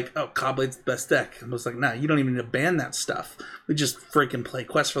 People were like, oh, Cobblade's the best deck. I was like, nah, you don't even need to ban that stuff. We just freaking play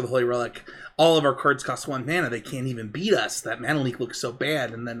Quest for the Holy Relic. All of our cards cost 1 mana. They can't even beat us. That mana leak looks so bad.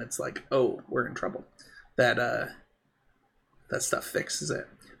 And then it's like, oh, we're in trouble. That stuff fixes it.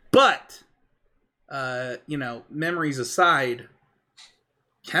 But, memories aside,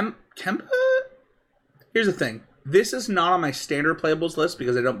 Kemba? Here's the thing. This is not on my standard playables list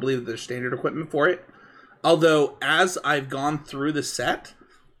because I don't believe that there's standard equipment for it. Although, as I've gone through the set,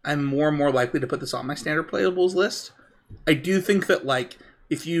 I'm more and more likely to put this on my standard playables list. I do think that, like,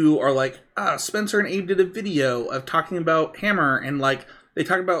 if you are like, Spencer and Abe did a video of talking about Hammer, and, like, they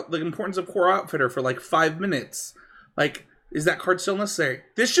talk about the importance of Core Outfitter for, like, 5 minutes. Like, is that card still necessary?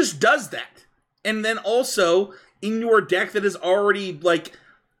 This just does that. And then also, in your deck that is already, like,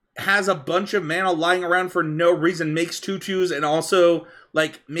 has a bunch of mana lying around for no reason, makes 2/2s, and also,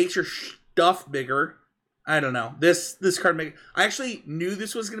 like, makes your stuff bigger. I don't know. This card I actually knew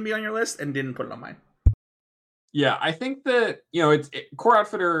this was going to be on your list and didn't put it on mine. Yeah, I think that, Core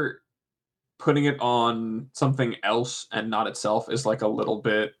Outfitter putting it on something else and not itself is like a little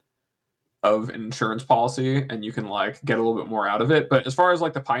bit of an insurance policy, and you can like get a little bit more out of it. But as far as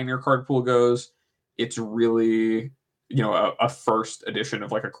like the Pioneer card pool goes, it's really, a first edition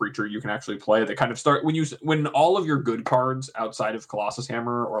of like a creature you can actually play. They kind of start when all of your good cards outside of Colossus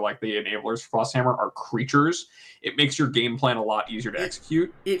Hammer or like the enablers for Colossus Hammer are creatures. It makes your game plan a lot easier to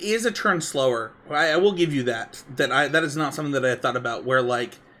execute. It is a turn slower. I will give you that. That is not something that I thought about. Where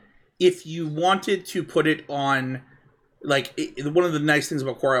like, if you wanted to put it on, like, one of the nice things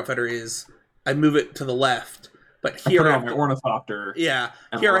about Core Outfitter is I move it to the left. But I here put it I on have my to, Ornithopter. yeah,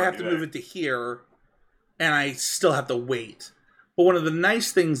 and here I already have to there. move it to here, and I still have to wait. But one of the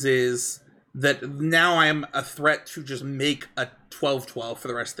nice things is that now I am a threat to just make a 12-12 for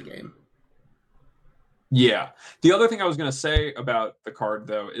the rest of the game. Yeah. The other thing I was going to say about the card,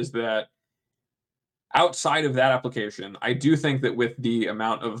 though, is that outside of that application, I do think that with the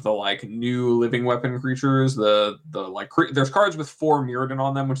amount of the like new living weapon creatures, there's cards with 4 Mirrodin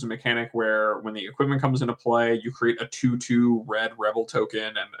on them, which is a mechanic where when the equipment comes into play, you create a 2/2 red rebel token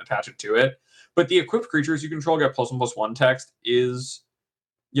and attach it to it. But the equipped creatures you control get +1/+1 text is,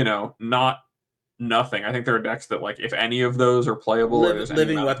 not nothing. I think there are decks that, like, if any of those are playable, or there's any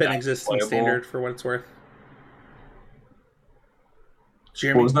Living amount of weapon decks exists in playable. standard for what it's worth.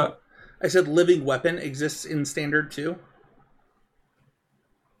 Jeremy? What was that? I said living weapon exists in standard too.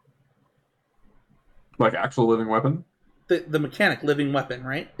 Like actual living weapon? The mechanic living weapon,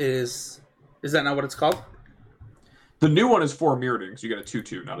 right? Is that not what it's called? The new one is 4 Mirrodin, so you get a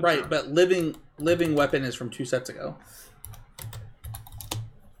 2/2, not a Right, turn. but living weapon is from 2 sets ago.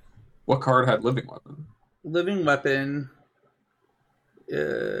 What card had living weapon? Living weapon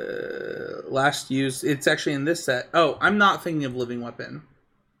last used. It's actually in this set. Oh, I'm not thinking of living weapon.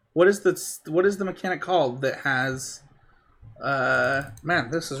 What is the mechanic called that has? Man,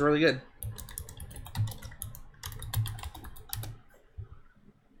 this is really good.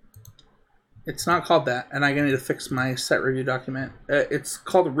 It's not called that, and I need to fix my set review document. It's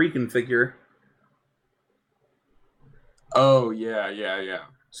called Reconfigure. Oh, yeah.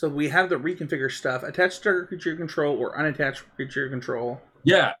 So we have the Reconfigure stuff. Attach target creature control or unattached creature control.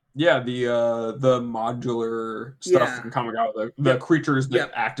 Yeah, the modular stuff that can come out with the creatures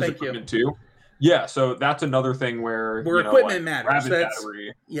that act as equipment too. Yeah, so that's another thing where equipment matters. Rabbit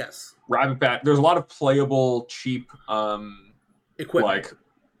Battery. Yes. Rabbit Bat. There's a lot of playable, cheap, equipment.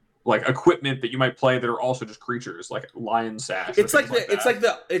 like equipment that you might play that are also just creatures, like Lion Sash. It's like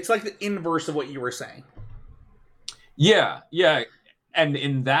the inverse of what you were saying. Yeah, and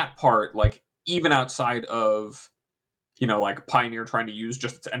in that part, like even outside of like Pioneer trying to use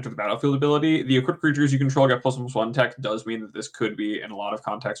just to enter the battlefield ability, the equipped creatures you control get +1/+1 text does mean that this could be, in a lot of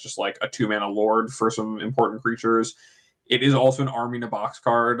contexts, just like a 2-mana Lord for some important creatures. It is also an army in a box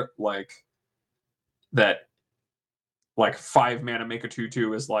card, like that. Like 5 mana make a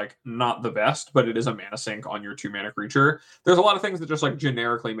 2/2 is like not the best, but it is a mana sink on your 2 mana creature. There's a lot of things that just like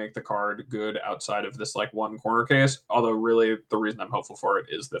generically make the card good outside of this like one corner case. Although really the reason I'm hopeful for it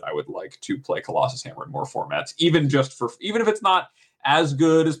is that I would like to play Colossus Hammer in more formats, even if it's not as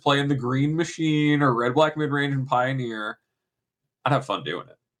good as playing the Green Machine or Red Black Midrange and Pioneer. I'd have fun doing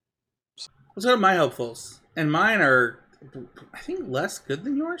it. Let's go to my hopefuls, and mine are I think less good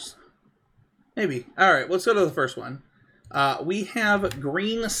than yours. Maybe. All right, let's go to the first one. We have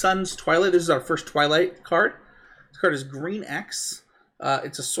Green Sun's Twilight. This is our first Twilight card. This card is Green X.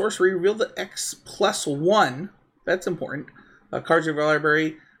 It's a sorcery. Reveal the X +1. That's important. Cards in your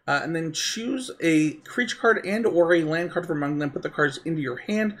library. And then choose a creature card and or a land card from among them. Put the cards into your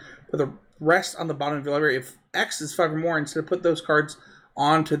hand. Put the rest on the bottom of your library. If X is 5 or more, instead put those cards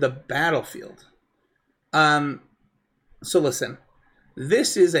onto the battlefield. So listen.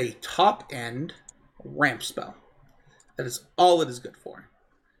 This is a top-end ramp spell. That is all it is good for.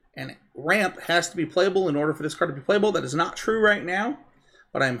 And ramp has to be playable in order for this card to be playable. That is not true right now.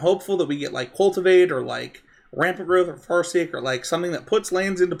 But I'm hopeful that we get like Cultivate or like Rampant Growth or Farseek or like something that puts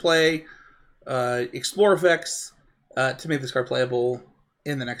lands into play, Explore effects, to make this card playable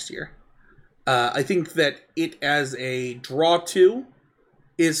in the next year. I think that it as a draw 2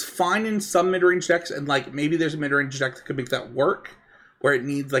 is fine in some mid-range decks, and like maybe there's a mid-range deck that could make that work, where it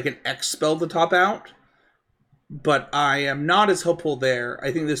needs like an X spell to top out. But I am not as hopeful there.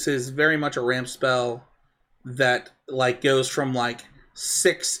 I think this is very much a ramp spell that like goes from like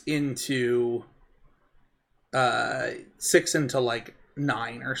 6 into like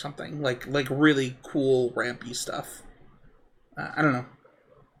 9 or something. Like really cool rampy stuff. I don't know.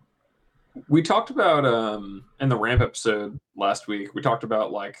 We talked about in the ramp episode last week, we talked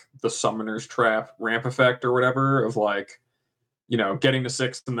about like the Summoner's Trap ramp effect or whatever, of like, getting to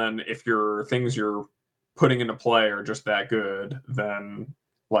 6, and then if your things you're putting into play are just that good, then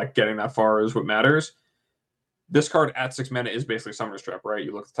like getting that far is what matters. This card at 6 mana is basically Summoner's Trap, right?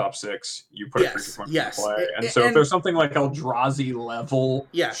 You look at the top 6, you put a creature point into play. And so if there's something like Eldrazi level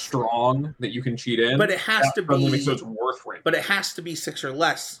strong that you can cheat in, but it has to be makes it worth ramping. But it has to be 6 or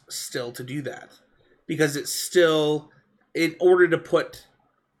less still to do that. Because it's still in order to put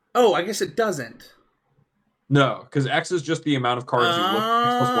I guess it doesn't. No, because X is just the amount of cards you look.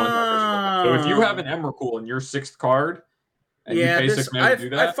 X +1 is not. So if you have an Emrakul in your 6th card, And you pay 6 mana to do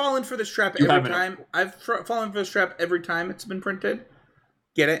that. I've fallen for this trap You every haven't. time. Fallen for this trap every time it's been printed.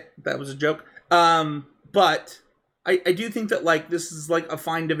 Get it? That was a joke. But I do think that like this is like a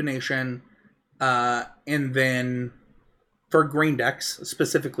fine divination. And then for green decks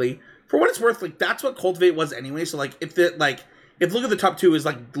specifically, for what it's worth, like that's what Cultivate was anyway. So like if look at the top 2 is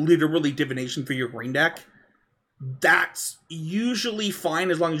like literally divination for your green deck, that's usually fine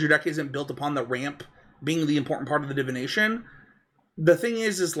as long as your deck isn't built upon the ramp being the important part of the divination. The thing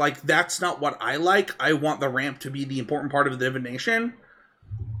is like that's not what I like. I want the ramp to be the important part of the divination.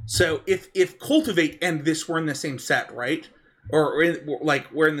 So if Cultivate and this were in the same set, right, or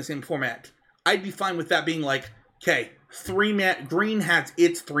we're in the same format, I'd be fine with that being like, okay, 3 mana green has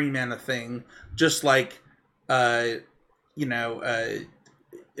its 3 mana thing, just like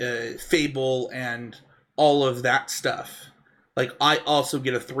Fable and all of that stuff. Like I also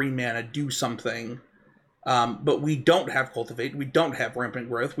get a 3 mana do something. But we don't have Cultivate. We don't have Rampant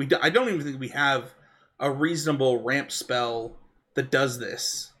Growth. I don't even think we have a reasonable ramp spell that does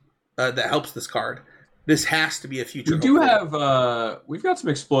this, that helps this card. This has to be a future. We do have, we've got some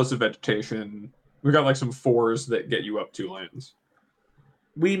Explosive Vegetation. We've got like some 4s that get you up 2 lands.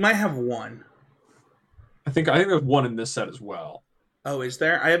 We might have 1. I think there's 1 in this set as well. Oh, is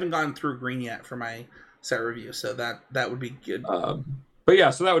there? I haven't gone through green yet for my set review, so that would be good. But yeah,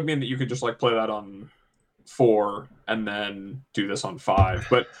 so that would mean that you could just like play that on 4 and then do this on 5.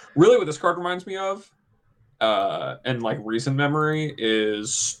 But really what this card reminds me of, and like recent memory,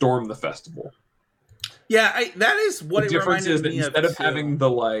 is Storm the Festival. Yeah, that is what it reminded me of. Instead of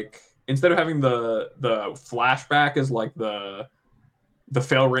having the flashback as like the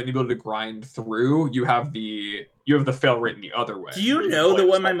fail rate and the ability to grind through, you have the fail rate in the other way. Do you know that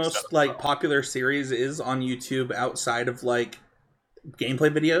one of my most like popular series is on YouTube outside of like gameplay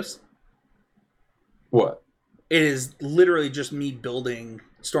videos? What? It is literally just me building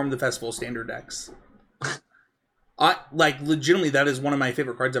Storm the Festival standard decks. Legitimately, that is one of my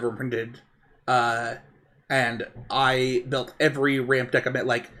favorite cards ever printed. And I built every ramp deck I met.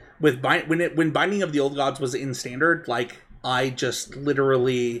 Like with when Binding of the Old Gods was in standard, like I just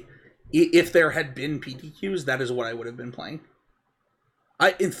literally, if there had been PTQs, that is what I would have been playing.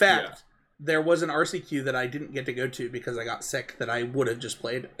 In fact, there was an RCQ that I didn't get to go to because I got sick. That I would have just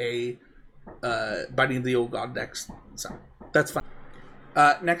played a Binding of the Old God decks. So that's fine.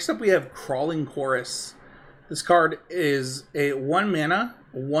 Next up, we have Crawling Chorus. This card is a 1 mana,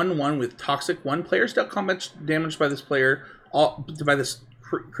 1/1 with Toxic. 1 players dealt combat damage by this player, by this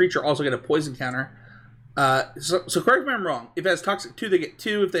creature, also get a poison counter. So correct me if I'm wrong. If it has Toxic 2, they get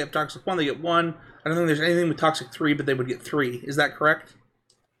 2. If they have Toxic 1, they get 1. I don't think there's anything with Toxic 3, but they would get 3. Is that correct?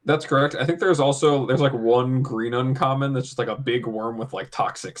 That's correct. I think there's like 1 green uncommon that's just like a big worm with like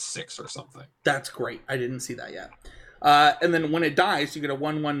Toxic 6 or something. That's great. I didn't see that yet. And then when it dies, you get a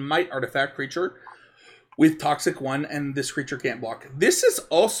 1/1 Might artifact creature with Toxic 1, and this creature can't block. This is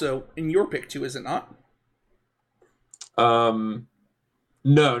also in your pick too, is it not? No.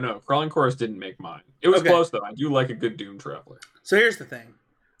 Crawling Chorus didn't make mine. It was close though. I do like a good Doom Traveler. So here's the thing.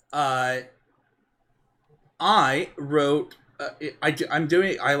 I wrote. I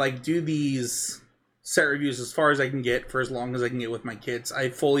do these set reviews as far as I can get for as long as I can get with my kids. I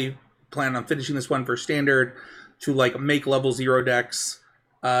fully plan on finishing this one for standard to like make level 0 decks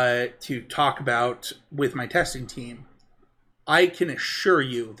to talk about with my testing team. I can assure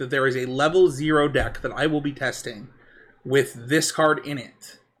you that there is a level 0 deck that I will be testing with this card in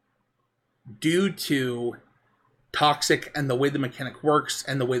it due to Toxic and the way the mechanic works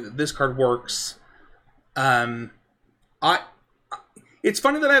and the way that this card works. It's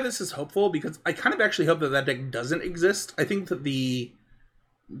funny that I have this as hopeful because I kind of actually hope that deck doesn't exist. I think that the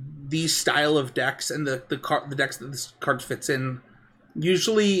style of decks and the decks that this card fits in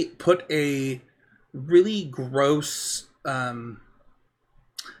usually put a really gross. I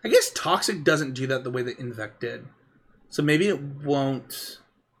guess Toxic doesn't do that the way that Invect did, so maybe it won't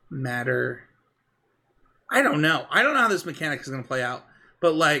matter. I don't know how this mechanic is going to play out,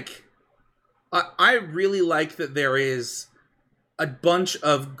 but like, I really like that there is a bunch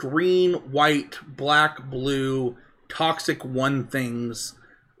of green, white, black, blue, Toxic 1 things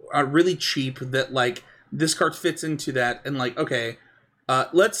are really cheap that like this card fits into that. And like, okay,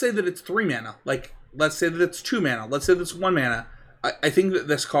 let's say that it's 3 mana. Like, let's say that it's 2 mana. Let's say that it's 1 mana. I think that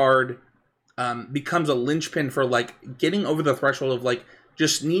this card becomes a linchpin for like getting over the threshold of like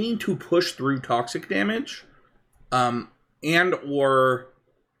just needing to push through Toxic damage, and or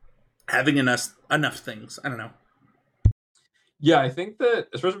having enough things. I don't know. Yeah, I think that,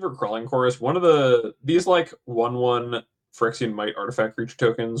 especially for Crawling Chorus, one of these like 1/1 Phyrexian Might artifact creature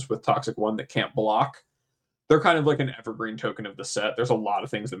tokens with Toxic 1 that can't block, they're kind of like an evergreen token of the set. There's a lot of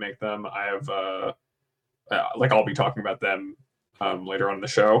things that make them. I have like I'll be talking about them later on in the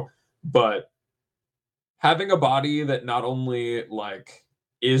show, but having a body that not only like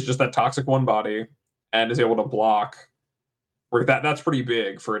is just that toxic one body and is able to block, or that's pretty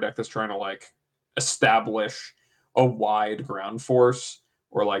big for a deck that's trying to like establish a wide ground force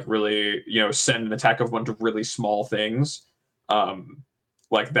or like really, you know, send an attack of a bunch of really small things.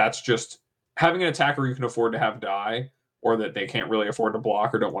 Like that's just having an attacker you can afford to have die, or that they can't really afford to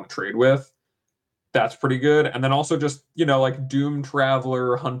block or don't want to trade with. That's pretty good. And then also just, you know, like Doom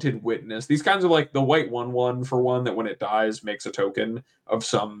Traveler, Hunted Witness, these kinds of like the white 1/1 for one that when it dies makes a token of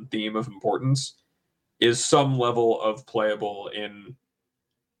some theme of importance is some level of playable in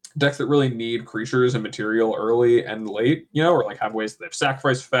decks that really need creatures and material early and late, you know, or like have ways that they have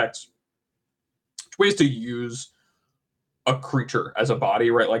sacrifice effects, ways to use a creature as a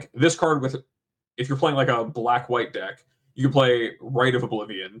body, right? Like this card with, if you're playing like a black-white deck, you can play Rite of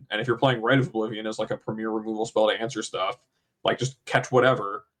Oblivion, and if you're playing Rite of Oblivion as like a premier removal spell to answer stuff, like just catch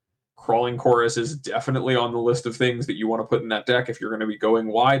whatever, Crawling Chorus is definitely on the list of things that you want to put in that deck if you're going to be going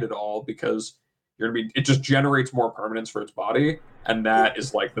wide at all, because you're going to be, it just generates more permanence for its body, and that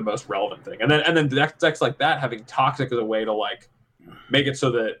is like the most relevant thing. And then decks like that having Toxic as a way to like make it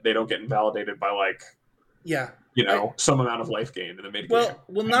so that they don't get invalidated by like, yeah, you know, some amount of life gain in the mid game.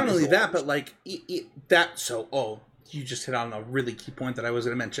 Well, not only that, but like that. So, you just hit on a really key point that I was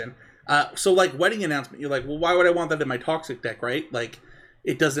going to mention. So like wedding announcement, you're like, well, why would I want that in my toxic deck, right? Like,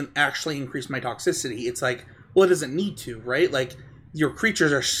 it doesn't actually increase my toxicity. It's like, well, it doesn't need to, right? Like, your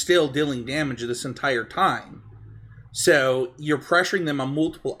creatures are still dealing damage this entire time. So you're pressuring them on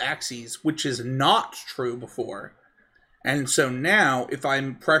multiple axes, which is not true before. And so now, if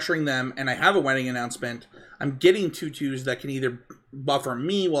I'm pressuring them and I have a wedding announcement, I'm getting 2/2s that can either buffer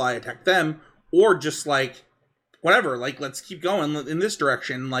me while I attack them, or just like, whatever, like, let's keep going in this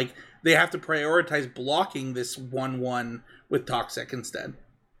direction. Like, they have to prioritize blocking this 1/1 with Toxic instead.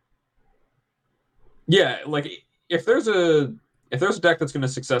 Yeah, like, if there's a deck that's going to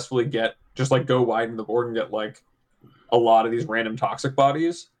successfully get, just like go wide in the board and get like a lot of these random Toxic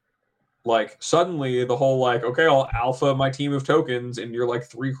bodies, like suddenly the whole like, okay, I'll alpha my team of tokens and you're like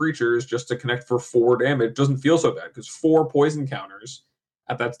 3 creatures just to connect for 4 damage doesn't feel so bad, because 4 poison counters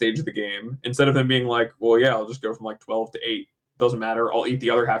at that stage of the game, instead of them being like, well, yeah, I'll just go from like 12 to 8, doesn't matter, I'll eat the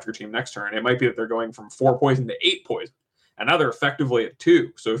other half of your team next turn. It might be that they're going from 4 poison to 8 poison, and now they're effectively at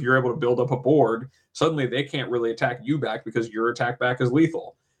 2. So if you're able to build up a board, suddenly they can't really attack you back because your attack back is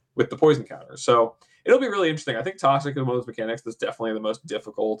lethal with the poison counter. So it'll be really interesting. I think Toxic is one of those mechanics that's definitely the most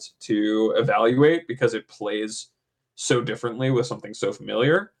difficult to evaluate because it plays so differently with something so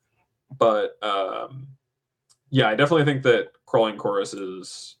familiar. But yeah, I definitely think that Crawling Chorus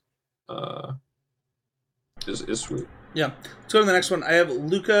is sweet. Yeah. Let's go to the next one. I have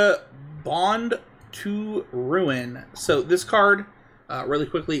Luca, Bond to Ruin. So this card, really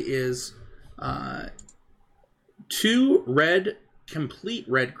quickly, is 2 red, complete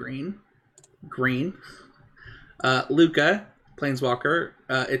red green. Luca, Planeswalker.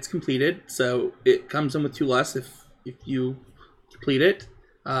 It's completed, so it comes in with 2 less if you complete it.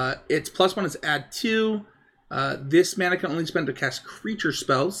 Its +1 is add 2. This mana can only spend to cast creature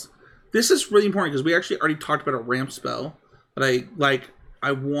spells. This is really important because we actually already talked about a ramp spell that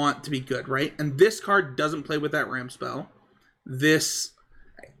I want to be good, right? And this card doesn't play with that ramp spell.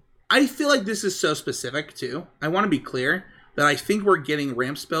 I feel like this is so specific too. I want to be clear that I think we're getting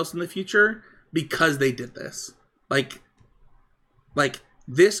ramp spells in the future because they did this. Like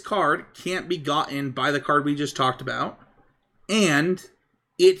this card can't be gotten by the card we just talked about, and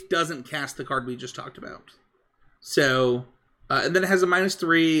it doesn't cast the card we just talked about. So, and then it has a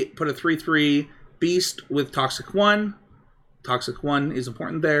 -3, put a 3/3 beast with Toxic 1. Toxic 1 is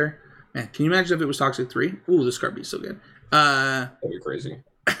important there. Man, can you imagine if it was Toxic 3? Ooh, this card would be so good. That'd be crazy.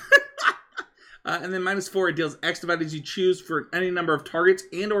 And then -4, it deals X divided as you choose for any number of targets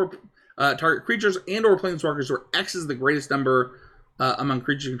and or target creatures and or planeswalkers where X is the greatest number among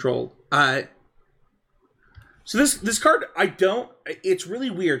creatures controlled. So this card, it's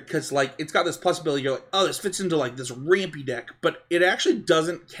really weird because like it's got this plus ability. You're like, oh, this fits into like this rampy deck, but it actually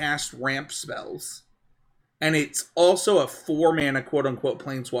doesn't cast ramp spells. And it's also a 4 mana quote unquote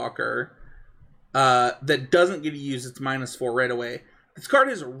planeswalker that doesn't get to use its -4 right away. This card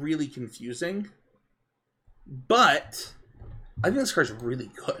is really confusing, but I think this card's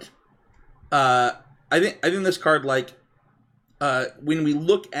really good. I think this card, like, when we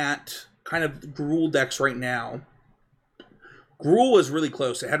look at kind of Gruul decks right now, Gruul was really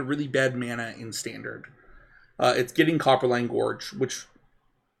close. It had really bad mana in Standard. It's getting Copperline Gorge, which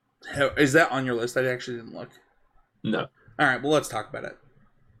Is that on your list? I actually didn't look. No. All right, well, let's talk about it.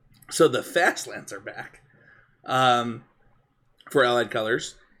 So the fast lands are back for Allied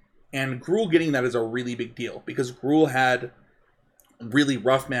Colors. And Gruul getting that is a really big deal because Gruul had really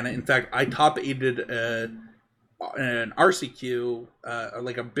rough mana. In fact, I top aided an RCQ,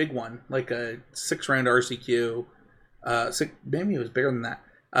 like a big one, like a 6-round RCQ. Maybe it was bigger than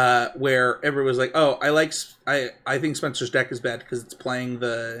that. Where everyone was like, "Oh, I think Spencer's deck is bad because it's playing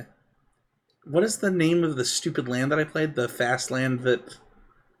the what is the name of the stupid land that I played? The fast land that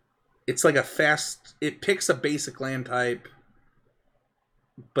it's like a fast. It picks a basic land type."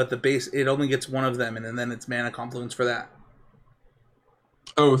 But it only gets one of them, and then it's mana confluence for that.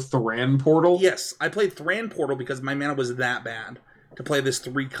 Oh, Thran Portal? Yes, I played Thran Portal because my mana was that bad to play this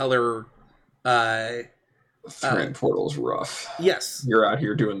 3-color. Thran Portal's rough. Yes. You're out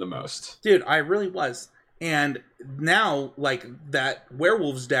here doing the most. Dude, I really was. And now, like, that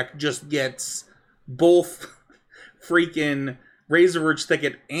Werewolves deck just gets both freaking Razorverge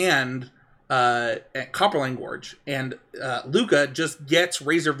Thicket and Copperline Gorge, and Luca just gets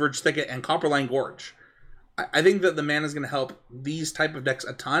Razorverge Thicket and Copperline Gorge. I think that the mana is going to help these type of decks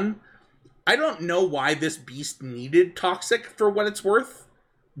a ton. I don't know why this beast needed Toxic for what it's worth.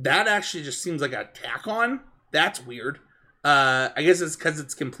 That actually just seems like a tack on. That's weird. I guess it's because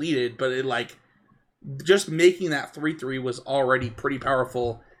it's completed, but it just making that 3/3 was already pretty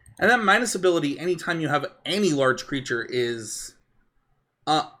powerful. And that minus ability, anytime you have any large creature, is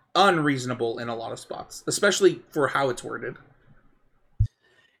unreasonable in a lot of spots, especially for how it's worded.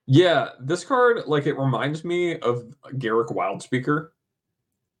 Yeah, this card, it reminds me of Garruk Wildspeaker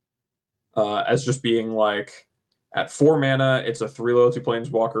as just being at 4 mana, it's a 3 loyalty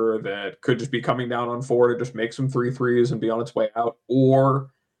planeswalker that could just be coming down on 4 to just make some 3/3s and be on its way out,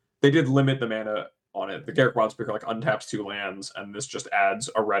 or they did limit the mana on it. The Garruk Wildspeaker untaps 2 lands, and this just adds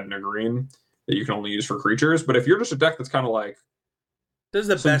a red and a green that you can only use for creatures. But if you're just a deck that's kind of this is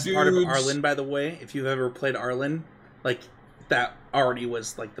the best part of Arlen, by the way. If you've ever played Arlen, that already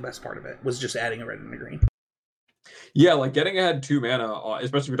was the best part of it, was just adding a red and a green. Yeah, getting ahead 2 mana,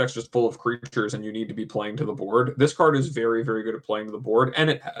 especially if your deck's just full of creatures and you need to be playing to the board. This card is very, very good at playing to the board, and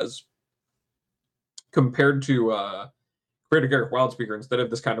it has. Compared to Garruk Wildspeaker, instead of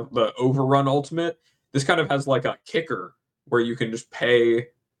this kind of the overrun ultimate, this kind of has a kicker where you can just pay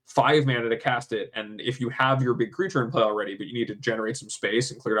 5 mana to cast it, and if you have your big creature in play already, but you need to generate some space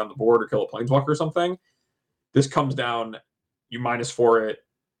and clear down the board or kill a planeswalker or something, this comes down, you -4 it,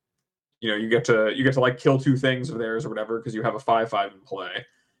 you get to kill 2 things of theirs or whatever because you have a 5/5 in play,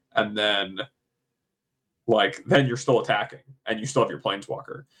 and then then you're still attacking and you still have your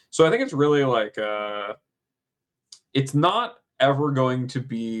planeswalker. So I think it's really it's not ever going to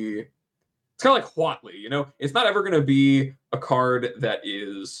be. It's kind of like Huatli, it's not ever going to be a card that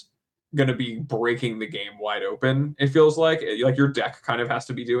is going to be breaking the game wide open. It feels like your deck kind of has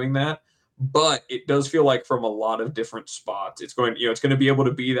to be doing that. But it does feel like from a lot of different spots, it's going to be able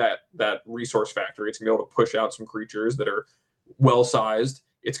to be that resource factory. It's going to be able to push out some creatures that are well sized.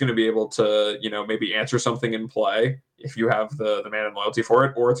 It's going to be able to, maybe answer something in play if you have the mana and loyalty for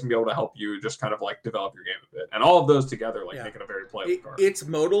it, or it's going to be able to help you just kind of develop your game a bit. And all of those together make it a very playable card. Its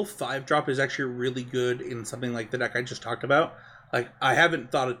modal 5-drop is actually really good in something like the deck I just talked about. I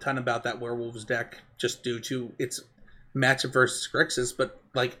haven't thought a ton about that Werewolves deck just due to its matchup versus Grixis, but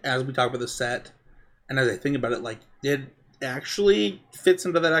as we talk about the set, and as I think about it, it actually fits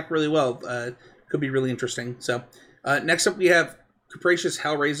into that deck really well. Could be really interesting. So next up we have Capricious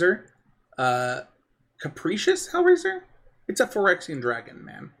Hellraiser. Capricious Hellraiser? It's a Phyrexian dragon,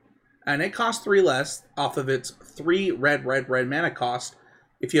 man. And it costs 3 less off of its 3 red mana cost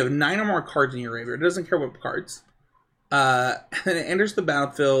if you have 9 or more cards in your graveyard. It doesn't care what cards. And it enters the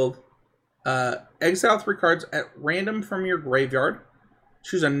battlefield. Exile 3 cards at random from your graveyard.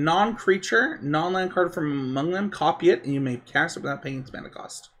 Choose a non-creature, non-land card from among them, copy it, and you may cast it without paying its mana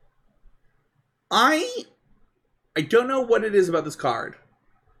cost. I don't know what it is about this card,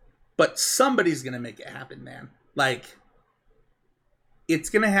 but somebody's going to make it happen, man. It's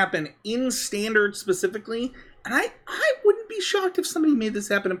going to happen in Standard specifically, and I wouldn't be shocked if somebody made this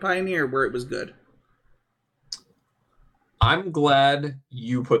happen in Pioneer where it was good. I'm glad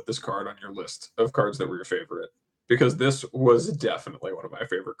you put this card on your list of cards that were your favorite, because this was definitely one of my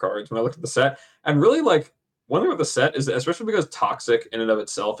favorite cards when I looked at the set. And really, one thing with the set is that, especially because Toxic in and of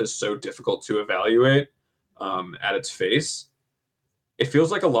itself is so difficult to evaluate at its face, it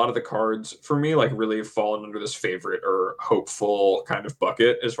feels like a lot of the cards for me really have fallen under this favorite or hopeful kind of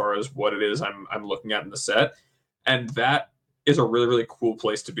bucket as far as what it is I'm looking at in the set. And that is a really, really cool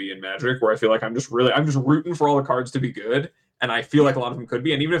place to be in Magic, where I feel like I'm just rooting for all the cards to be good, and I feel like a lot of them could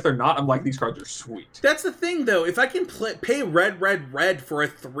be, and even if they're not, I'm like, these cards are sweet. That's the thing, though. If I can pay red for a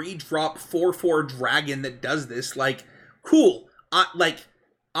 3-drop 4/4 dragon that does this, like, cool.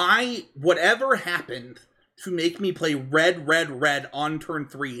 Whatever happened to make me play red on turn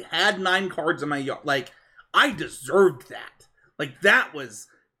 3, had 9 cards in my yard, like, I deserved that. Like, that was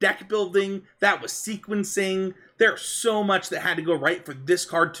deck building, that was sequencing. There's so much that had to go right for this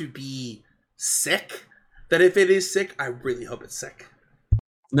card to be sick, that if it is sick, I really hope it's sick.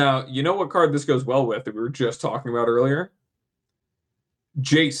 Now, you know what card this goes well with that we were just talking about earlier?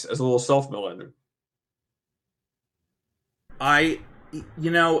 Jace as a little self-mill engine.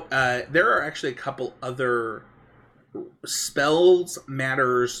 There are actually a couple other spells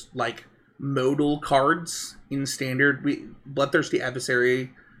matters, like, modal cards in Standard. Bloodthirsty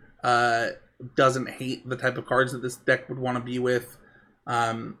Adversary doesn't hate the type of cards that this deck would want to be with.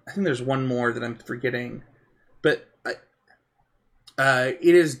 I think there's one more that I'm forgetting. But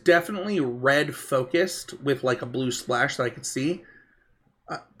it is definitely red focused with, like, a blue splash that I could see.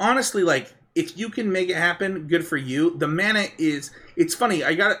 Honestly, like, if you can make it happen, good for you. The mana is... It's funny,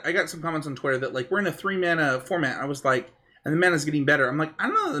 I got some comments on Twitter that, like, we're in a 3-mana format. I was like, and the mana's getting better. I'm like, I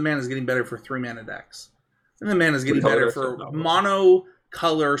don't know that the mana's getting better for 3-mana decks. And the mana's getting better for mono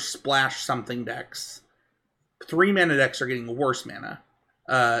color splash something decks. 3-mana decks are getting worse mana.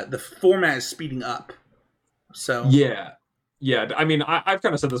 The format is speeding up. So yeah. I mean, I've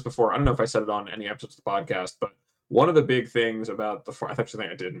kind of said this before. I don't know if I said it on any episodes of the podcast, but one of the big things about the I actually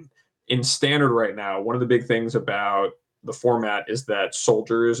think I didn't. In Standard right now, one of the big things about the format is that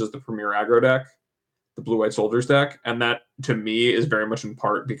Soldiers is the premier aggro deck, the blue-white Soldiers deck, and that to me is very much in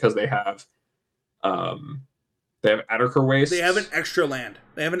part because they have Atterker Wastes. They have an extra land.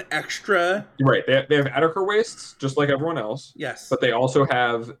 They have an extra... Right. They have Atterker Wastes, just like everyone else. Yes. But they also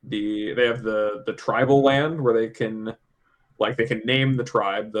have the tribal land where they can name the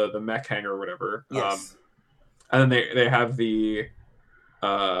tribe, the mech hanger or whatever. Yes. And then they have the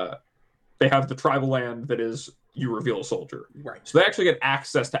tribal land that is you reveal a soldier. Right. So they actually get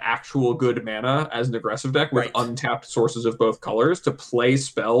access to actual good mana as an aggressive deck with untapped sources of both colors to play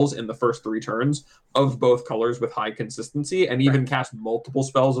spells in the first 3 turns of both colors with high consistency, and even cast multiple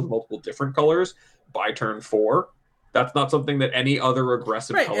spells of multiple different colors by turn 4. That's not something that any other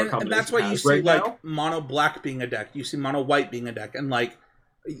aggressive color combination has. And that's why you see like mono black being a deck, you see mono white being a deck, and like,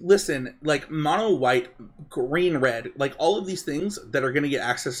 listen, like mono white, green red, like all of these things that are going to get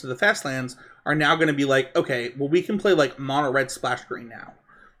access to the fast lands are now going to be like, okay, well, we can play like mono red splash green now.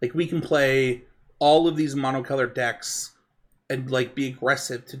 Like, we can play all of these monocolored decks and like be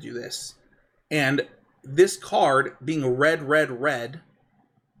aggressive to do this. And this card being red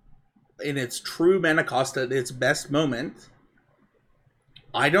in its true mana cost at its best moment,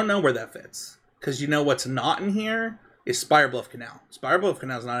 I don't know where that fits. Because you know what's not in here is Spirebluff Canal. Spirebluff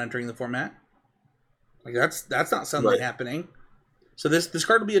Canal is not entering the format. Like, that's not suddenly happening. So this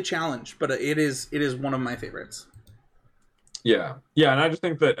card will be a challenge, but it is one of my favorites. Yeah, and I just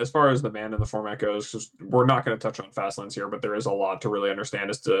think that as far as the mana in the format goes, just, we're not going to touch on Fastlands here, but there is a lot to really understand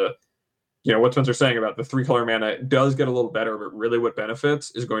as to, you know, what Spencer's saying about the 3-color mana. It does get a little better, but really what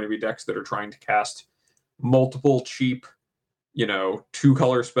benefits is going to be decks that are trying to cast multiple cheap,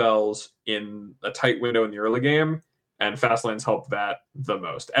 2-color spells in a tight window in the early game, and Fastlands help that the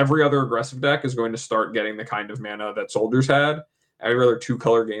most. Every other aggressive deck is going to start getting the kind of mana that Soldiers had. Every other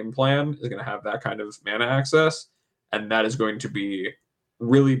 2-color game plan is going to have that kind of mana access, and that is going to be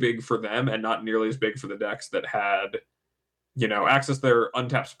really big for them and not nearly as big for the decks that had, access to their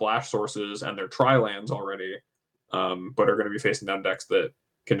untapped splash sources and their tri-lands already, but are going to be facing down decks that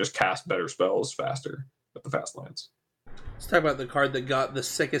can just cast better spells faster with the fast lands. Let's talk about the card that got the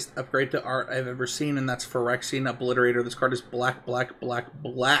sickest upgrade to art I've ever seen, and that's Phyrexian Obliterator. This card is black.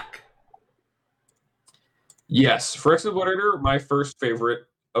 Yes, Phyrexian Obliterator, my first favorite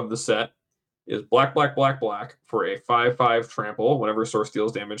of the set, is black for a 5/5 trample. Whenever a source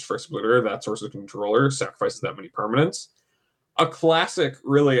deals damage to Phyrexian Obliterator, that source's controller sacrifices that many permanents. A classic,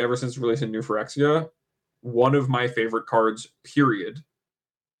 really, ever since releasing New Phyrexia. One of my favorite cards, period.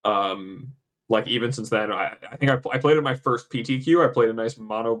 Even since then, I think I played in my first PTQ. I played a nice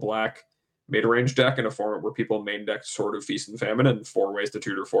mono black mid-range deck in a format where people main deck Sword of Feast and Famine and 4 ways to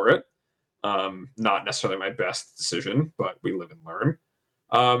tutor for it. Not necessarily my best decision, but we live and learn.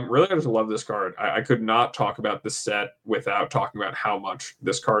 Really, I just love this card. I could not talk about this set without talking about how much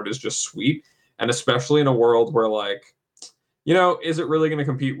this card is just sweet, and especially in a world where, is it really going to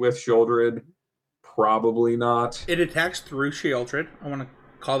compete with Sheoldred? Probably not. It attacks through Sheoldred. I want to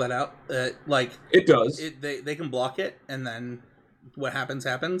call that out. Like It does. They can block it, and then what happens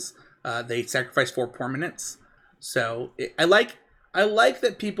happens. They sacrifice 4 permanents. So I like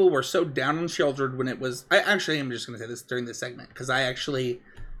that people were so down on Sheoldred when it was. I actually am just going to say this during this segment because I actually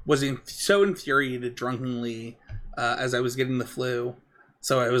was so infuriated drunkenly as I was getting the flu.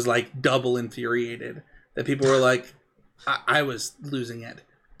 So I was like double infuriated that people were like, I was losing it.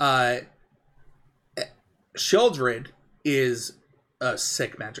 Sheoldred is a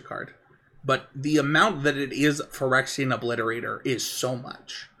sick magic card, but the amount that it is Phyrexian Obliterator is so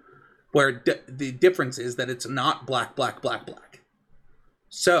much. Where the difference is that it's not black.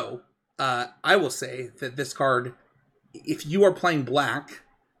 So, I will say that this card, if you are playing black,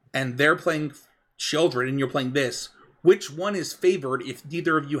 and they're playing Sheoldred, and you're playing this, which one is favored if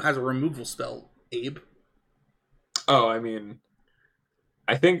neither of you has a removal spell, Abe? Oh, I mean,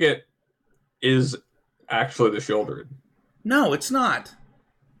 I think it is actually the Sheoldred. No, it's not.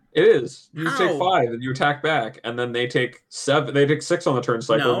 It is. You How? take 5 and you attack back, and then they take 7. They take 6 on the turn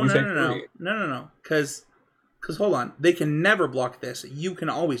cycle. And you take 3. No. Because hold on, they can never block this. You can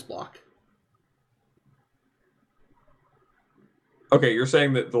always block. Okay, you're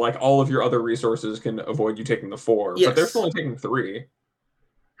saying that like all of your other resources can avoid you taking the 4, yes. But they're still only taking 3.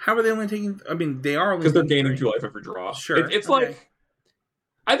 How are they only taking? I mean, they are only because they're gaining 2 life every draw. Sure, it's okay. Like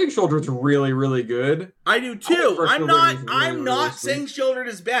I think Sheoldred's really, really good. I do too. I'm not saying Sheoldred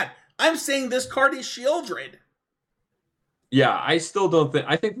is bad. I'm saying this card is Sheoldred. Yeah, I still don't think.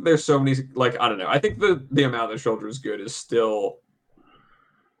 I think there's so many. Like I don't know. I think the amount that Sheoldred is good is still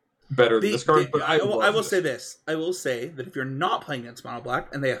better than this card. But I will say this. I will say that if you're not playing against Mono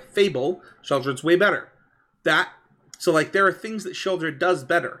Black and they have Fable, Sheoldred's way better. So like there are things that Sheoldred does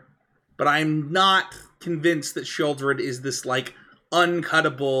better, but I'm not convinced that Sheoldred is this like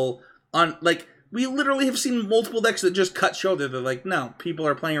uncuttable. Like we literally have seen multiple decks that just cut Sheoldred. They're like, no, people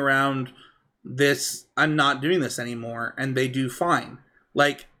are playing around this. I'm not doing this anymore, and they do fine.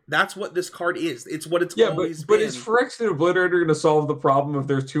 Like that's what this card is. It's what it's always been. But is Phyrexian Obliterator going to solve the problem if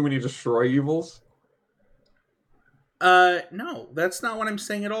there's too many Destroy Evils? No, that's not what I'm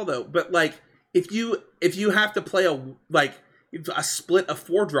saying at all, though. But like, if you have to play a split of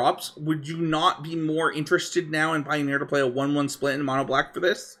 4 drops, would you not be more interested now in Pioneer to play a 1/1 split in Mono Black for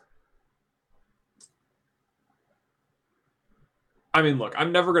this? I mean, look,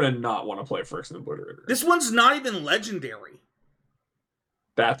 I'm never going to not want to play Phyrexian Obliterator. This one's not even legendary.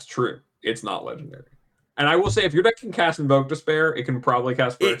 That's true. It's not legendary. And I will say, if your deck can cast Invoke Despair, it can probably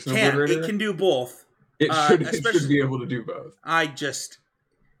cast Phyrexian Obliterator. It can do both. It should be able to do both. I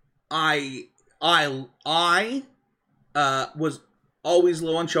was always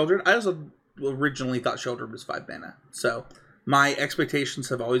low on Sheoldred. I also originally thought Sheoldred was 5 mana, so my expectations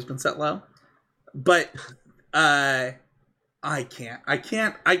have always been set low. But I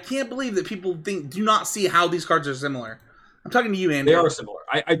can't believe that people do not see how these cards are similar. I'm talking to you, Andy. They are similar.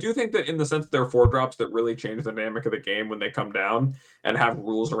 I do think that in the sense there are 4 drops that really change the dynamic of the game when they come down and have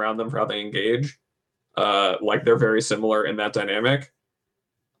rules around them for how they engage. Like they're very similar in that dynamic.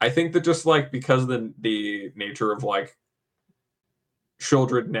 I think that just like because of the nature of like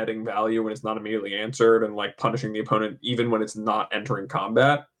Sheoldred netting value when it's not immediately answered and like punishing the opponent even when it's not entering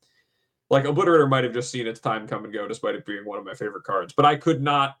combat, like Obliterator might have just seen its time come and go despite it being one of my favorite cards. But I could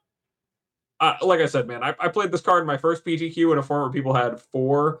not. Like I said, man, I played this card in my first PTQ in a form where people had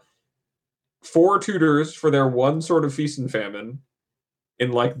four tutors for their one sort of Feast and Famine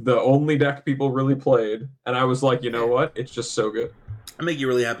in like the only deck people really played. And I was like, you know what? It's just so good. I make you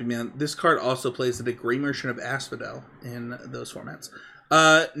really happy, man. This card also plays the Great Merchant of Asphodel in those formats.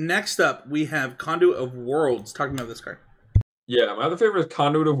 Next up, we have Conduit of Worlds. Talking about this card. Yeah, my other favorite is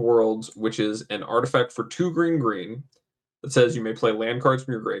Conduit of Worlds, which is an artifact for 2 green. That says you may play land cards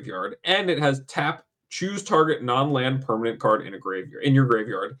from your graveyard, and it has choose target non-land permanent card in your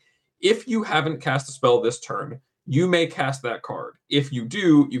graveyard. If you haven't cast a spell this turn, you may cast that card. If you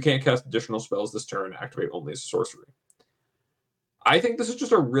do, you can't cast additional spells this turn. Activate only as a sorcery. I think this is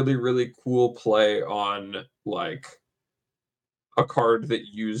just a really, really cool play on like a card that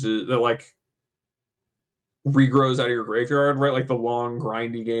like regrows out of your graveyard, right? Like the long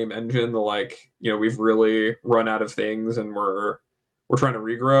grindy game engine, we've really run out of things and we're trying to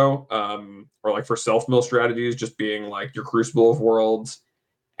regrow. Or like for self-mill strategies, just being like your Crucible of Worlds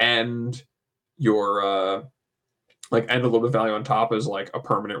and your and a little bit of value on top is like a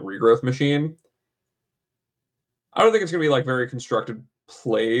permanent regrowth machine. I don't think it's gonna be like very constructed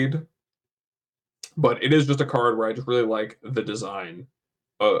played, but it is just a card where I just really like the design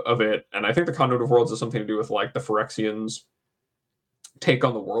of it, and I think the Conduit of Worlds has something to do with like the Phyrexians' take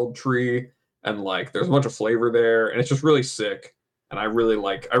on the World Tree, and like there's a bunch of flavor there, and it's just really sick. and I really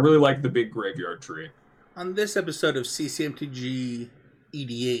like the big graveyard tree. On this episode of CCMTG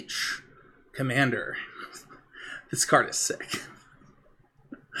EDH Commander, this card is sick.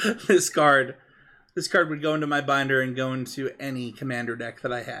 This card would go into my binder and go into any commander deck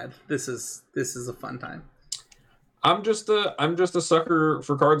that I had. This is a fun time. I'm just a sucker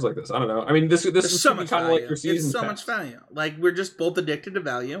for cards like this. I don't know. I mean, this is so much kind of like your season. It's so much value. Like, we're just both addicted to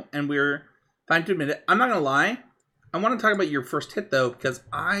value, and we're fine to admit it. I'm not gonna lie. I want to talk about your first hit though, because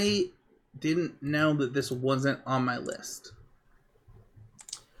I didn't know that this wasn't on my list.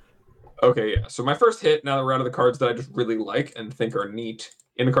 Okay, yeah. So my first hit, now that we're out of the cards that I just really like and think are neat,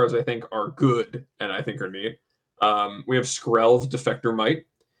 in the cards I think are good and I think are neat, we have Skrell's Defector Might.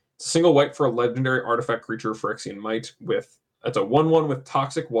 It's a single white for a legendary artifact creature, Phyrexian Might. It's a 1/1 with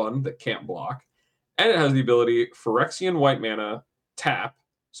Toxic 1 that can't block. And it has the ability Phyrexian white mana, tap,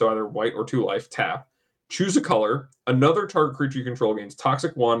 so either white or 2 life, tap. Choose a color. Another target creature you control gains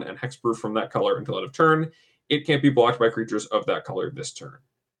Toxic 1 and Hexproof from that color until end of turn. It can't be blocked by creatures of that color this turn.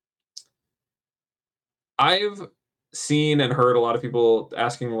 I've seen and heard a lot of people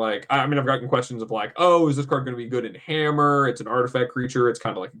asking, like, I mean, I've gotten questions of like, oh, is this card going to be good in Hammer? It's an artifact creature. It's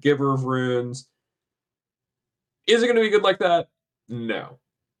kind of like a Giver of Runes. Is it going to be good like that? No.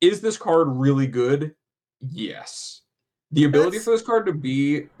 Is this card really good? Yes. The ability for this card to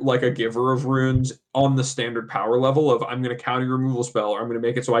be like a Giver of Runes on the standard power level of I'm going to counter your removal spell, or I'm going to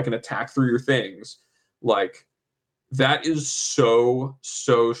make it so I can attack through your things, like, that is so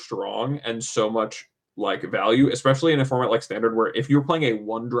strong and so much like value, especially in a format like Standard, where if you're playing a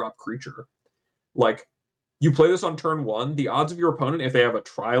 1-drop creature, like, you play this on turn 1, the odds of your opponent, if they have a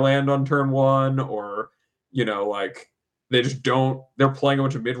tri-land on turn 1, or, you know, like, they're playing a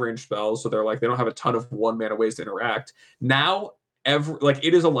bunch of mid-range spells, so they don't have a ton of 1-mana ways to interact. Now,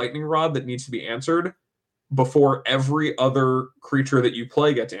 it is a lightning rod that needs to be answered before every other creature that you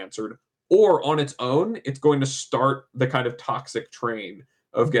play gets answered, or on its own, it's going to start the kind of toxic train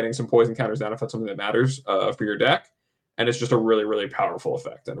of getting some poison counters down if that's something that matters for your deck. And it's just a really, really powerful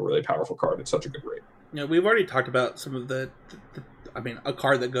effect and a really powerful card at such a good rate. You know, we've already talked about some of a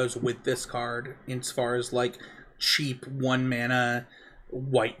card that goes with this card as far as like cheap 1-mana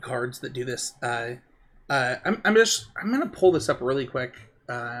white cards that do this. I'm gonna pull this up really quick.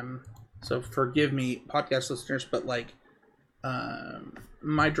 So forgive me, podcast listeners, but like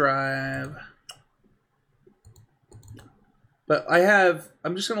my drive. But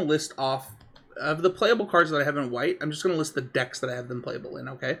I'm just going to list off of the playable cards that I have in white. I'm just going to list the decks that I have them playable in,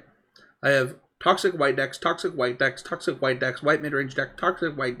 okay? I have Toxic White decks, Toxic White decks, Toxic White decks, White Midrange deck,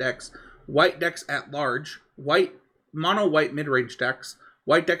 Toxic White decks at large, Mono White midrange decks,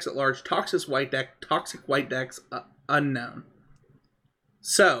 White decks at large, Toxic White decks, unknown.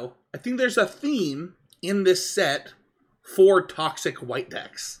 So, I think there's a theme in this set for Toxic White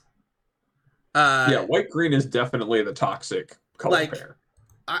decks. White-green is definitely the toxic color pair.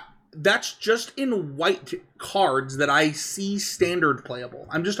 That's just in white cards that I see Standard playable.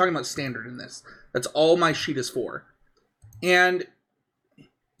 I'm just talking about Standard in this. That's all my sheet is for. And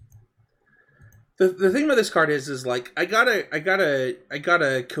the thing about this card is like, I got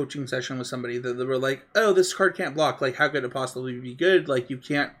a coaching session with somebody that they were like, oh, this card can't block. Like, how could it possibly be good? Like, you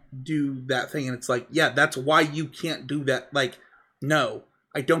can't do that thing. And it's like, yeah, that's why you can't do that. Like, no.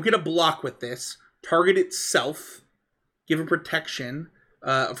 I don't get a block with this. Target itself, give it protection.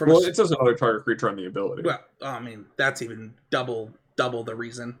 It says another target creature on the ability. Well, I mean, that's even double the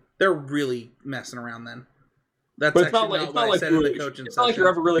reason. They're really messing around then. That's but it's not like you're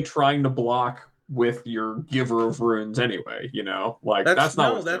ever really trying to block with your Giver of Runes anyway, you know? Like, that's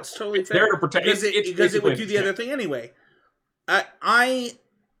totally fair. There to protect, because it would do the other thing anyway. That's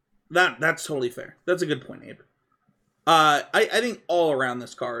totally fair. That's a good point, Abe. I think all around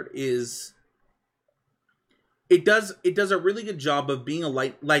this card is it does a really good job of being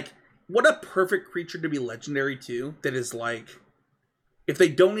what a perfect creature to be legendary too. That is like, if they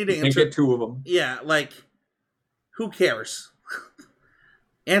don't need to answer, get 2 of them. Yeah, like, who cares?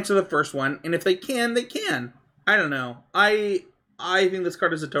 Answer the first one, and if they can, they can. I don't know. I think this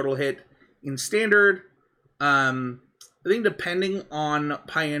card is a total hit in Standard. I think depending on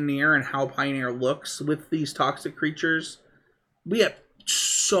Pioneer and how Pioneer looks with these toxic creatures, we have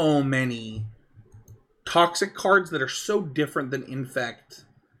so many toxic cards that are so different than Infect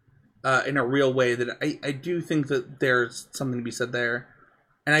in a real way that I do think that there's something to be said there.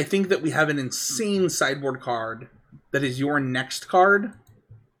 And I think that we have an insane sideboard card that is your next card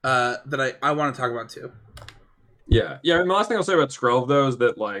that I want to talk about too. Yeah. And the last thing I'll say about Skrelv, though, is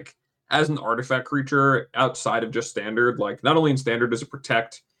that, like, as an artifact creature outside of just Standard, like, not only in Standard does it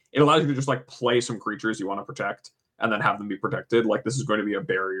protect, it allows you to just, like, play some creatures you want to protect and then have them be protected. Like, this is going to be a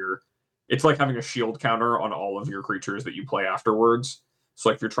barrier. It's like having a shield counter on all of your creatures that you play afterwards. So,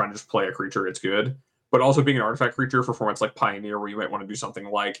 like, if you're trying to just play a creature, it's good. But also being an artifact creature for formats like Pioneer, where you might want to do something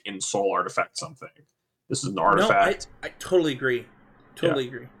like Ensoul Artifact something. This is an artifact. No, I totally agree. Totally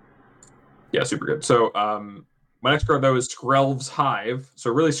agree. Yeah, super good. So, my next card, though, is Skrelv's Hive. So,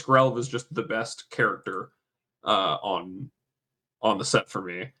 really, Skrelv is just the best character on the set for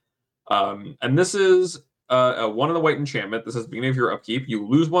me. And this is a 1 of the white enchantment. This is the beginning of your upkeep. You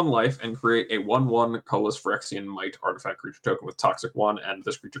lose 1 life and create a 1/1 colorless Phyrexian Might artifact creature token with Toxic 1, and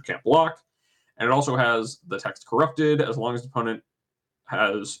this creature can't block. And it also has the text Corrupted. As long as the opponent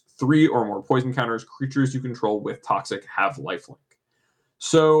has 3 or more poison counters, creatures you control with Toxic have lifelink.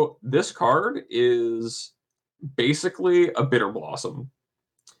 So this card is basically a Bitter Blossom,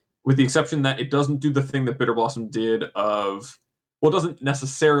 with the exception that it doesn't do the thing that Bitter Blossom did of... Well, it doesn't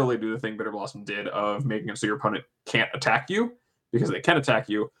necessarily do the thing Bitter Blossom did of making it so your opponent can't attack you, because they can attack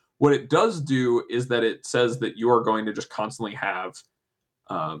you. What it does do is that it says that you are going to just constantly have...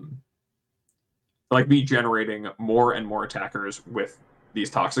 be generating more and more attackers with these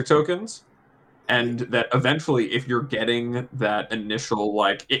Toxic tokens. And that eventually, if you're getting that initial,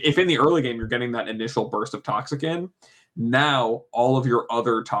 if in the early game you're getting that initial burst of Toxic in, now all of your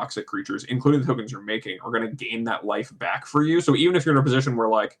other Toxic creatures, including the tokens you're making, are going to gain that life back for you. So even if you're in a position where,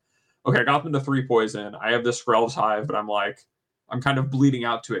 okay, I got them to 3 poison, I have this Skrelv's Hive, but I'm kind of bleeding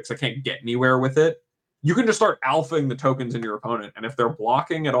out to it because I can't get anywhere with it, you can just start alphaing the tokens in your opponent. And if they're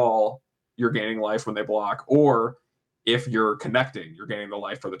blocking at all, you're gaining life when they block, or if you're connecting, you're gaining the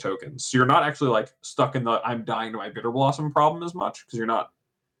life for the tokens. So you're not actually stuck in the I'm dying to my Bitter Blossom problem as much, because you're not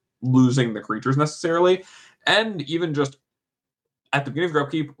losing the creatures necessarily. And even just at the beginning of your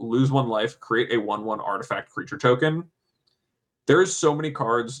upkeep, lose 1 life, create a 1/1 artifact creature token. There's so many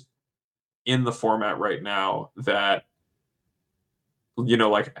cards in the format right now that,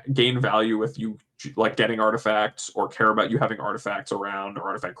 gain value with you getting artifacts, or care about you having artifacts around, or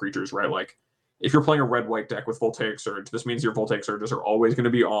artifact creatures, right? If you're playing a red-white deck with Voltaic Surge, this means your Voltaic Surges are always going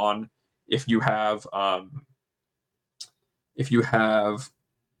to be on. If you have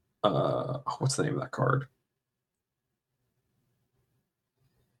what's the name of that card?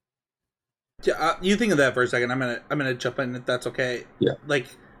 Yeah, you think of that for a second. I'm gonna jump in if that's okay. Yeah.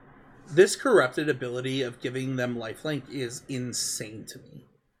 This corrupted ability of giving them lifelink is insane to me.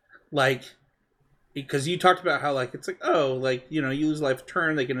 Because you talked about how it's you lose life a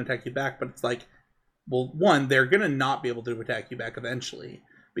turn, they can attack you back, but it's well, one, they're gonna not be able to attack you back eventually,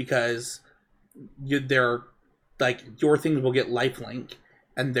 because they're your things will get lifelink,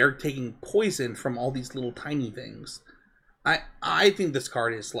 and they're taking poison from all these little tiny things. I think this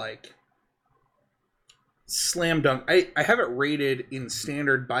card is slam dunk. I have it rated in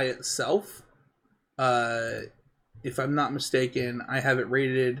standard by itself. If I'm not mistaken, I have it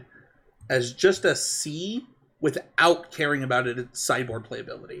rated as just a C without caring about its sideboard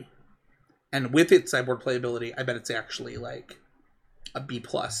playability. And with its sideboard playability, I bet it's actually a B+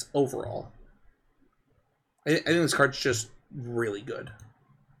 overall. I think this card's just really good.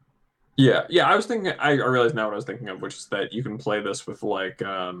 Yeah, I was thinking, I realized now what I was thinking of, which is that you can play this with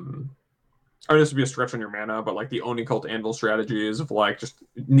this would be a stretch on your mana, but the Oni Cult Anvil strategies of just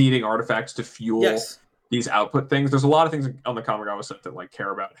needing artifacts to fuel these output things. There's a lot of things on the Kamigawa set that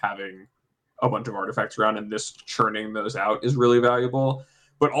care about having a bunch of artifacts around, and this churning those out is really valuable.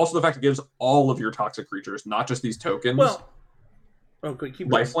 But also the fact it gives all of your Toxic creatures, not just these tokens. Well, keep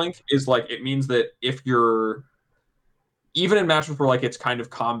lifelink is it means that if you're even in matches where it's kind of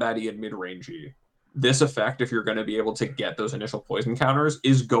combat-y and mid-rangey, this effect, if you're going to be able to get those initial poison counters,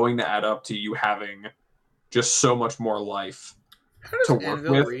 is going to add up to you having just so much more life to work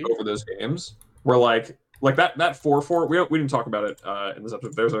with over those games. Where that 4/4, we didn't talk about it in this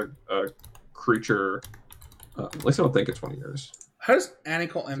episode. There's a creature. At least I don't think it's 20 years. How does Oni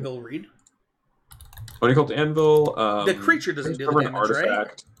Cult Anvil read? Oni Cult Anvil. The creature doesn't do the damage,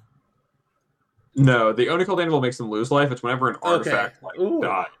 right? No, the Oni Cult Anvil makes them lose life. It's whenever an artifact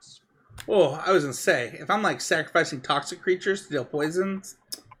dies. Oh, I was gonna say, if I'm sacrificing Toxic creatures to deal poisons,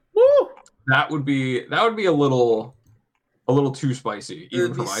 woo! That would be a little too spicy,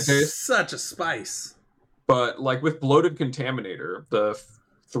 even for my taste. Such a spice. But with Bloated Contaminator, the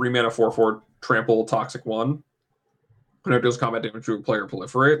 3-mana 4/4 trample Toxic 1, when it deals combat damage to a player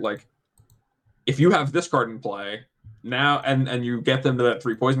proliferate, if you have this card in play now, and you get them to that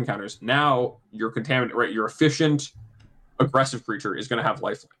 3 poison counters, now your contaminate, right? Your efficient aggressive creature is going to have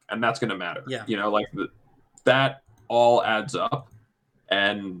lifelink, and that's going to matter. Yeah. That all adds up,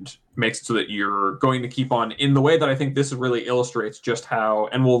 and makes it so that you're going to keep on in the way that I think this really illustrates just how,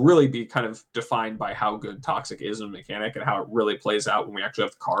 and will really be kind of defined by how good Toxic is in mechanic and how it really plays out when we actually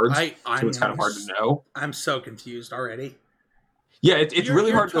have the cards. So it's kind of hard to know. I'm so confused already. Yeah, it's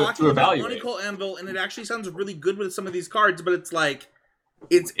really hard to evaluate. Monte Call Anvil, and it actually sounds really good with some of these cards, but it's like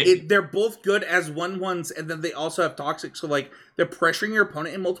they're both good as 1/1s, and then they also have Toxic, so like they're pressuring your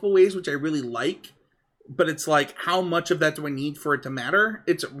opponent in multiple ways, which I really like. But it's like, how much of that do I need for it to matter?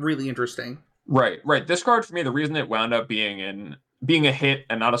 It's really interesting. Right. This card for me, the reason it wound up being a hit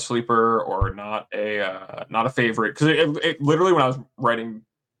and not a sleeper or not a favorite, because it literally, when I was writing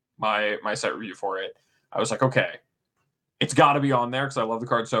my set review for it, I was like, okay, it's got to be on there because I love the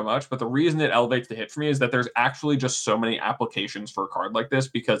card so much. But the reason it elevates the hit for me is that there's actually just so many applications for a card like this,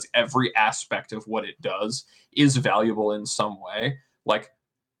 because every aspect of what it does is valuable in some way. Like,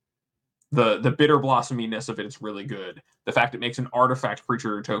 the bitter blossominess of it is really good. The fact it makes an artifact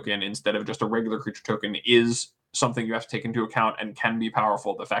creature token instead of just a regular creature token is something you have to take into account and can be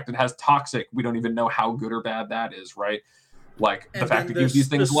powerful. The fact it has Toxic, we don't even know how good or bad that is, right? Like, the fact it gives these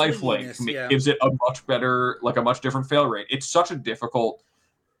things lifelink gives it a much better, like a much different fail rate. It's such a difficult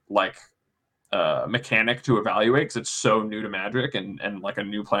mechanic to evaluate because it's so new to Magic and like a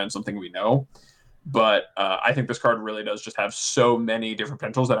new plan, something we know. But I think this card really does just have so many different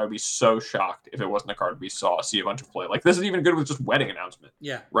potentials that I would be so shocked if it wasn't a card we see a bunch of play. Like, this is even good with just Wedding Announcement.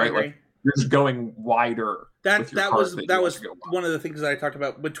 Yeah, right. Like, you're just going wider. That was one of the things that I talked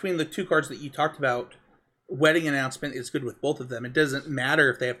about between the two cards that you talked about. Wedding Announcement is good with both of them. It doesn't matter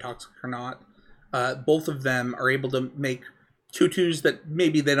if they have Toxic or not. Both of them are able to make 2/2s that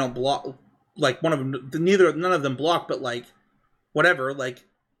maybe they don't block. Like, one of them, none of them block, but like whatever. Like,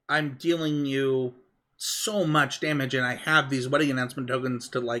 I'm dealing you so much damage, and I have these Wedding Announcement tokens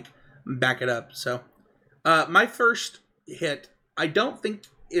to like back it up. So, my first hit, I don't think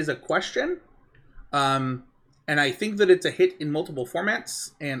is a question, and I think that it's a hit in multiple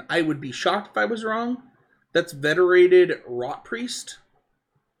formats. And I would be shocked if I was wrong. That's Venerated Rot Priest.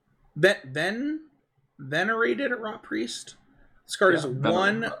 Venerated Rot Priest. This card is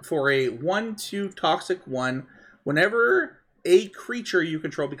 1 for a 1/2 Toxic 1. Whenever a creature you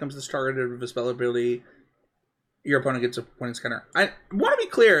control becomes the target of a spell ability, your opponent gets a points counter. I want to be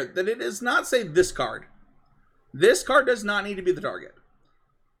clear that it does not say this card. This card does not need to be the target.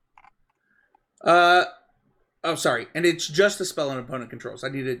 Sorry. And it's just a spell an opponent controls. I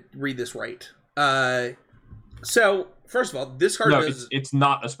need to read this right. So, first of all, this card it's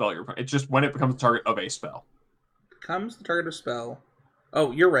not a spell your opponent. It's just when it becomes the target of a spell. Becomes the target of spell.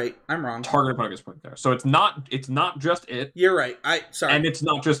 Oh, you're right. I'm wrong. Target opponent gets pointed there. So it's not just it. You're right. Sorry. And it's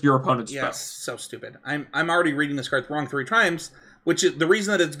not just your opponent's spell. Yes, so stupid. I'm already reading this card wrong 3 times, which is the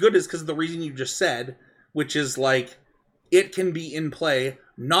reason that it's good is because of the reason you just said, which is like it can be in play,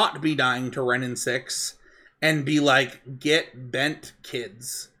 not be dying to Wrenn and 6, and be like, get bent,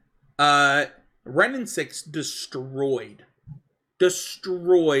 kids. Wrenn and 6 destroyed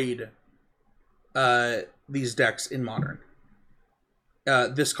these decks in Modern.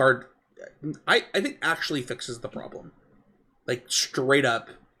 This card, I think, actually fixes the problem. Like, straight up.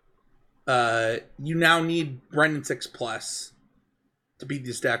 You now need Wrenn and 6 plus to beat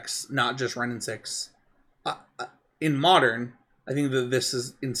these decks, not just Wrenn and 6. In Modern, I think that this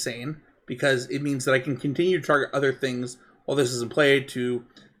is insane, because it means that I can continue to target other things while this is in play to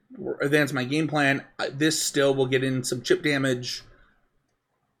advance my game plan. This still will get in some chip damage.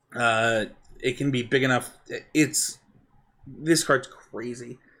 It can be big enough. This card's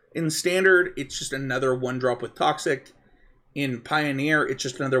crazy. In Standard, it's just another 1-drop with Toxic. In Pioneer, it's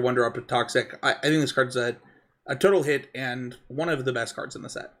just another 1-drop with Toxic. I think this card's a total hit and one of the best cards in the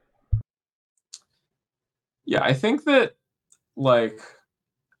set. Yeah, I think that, like,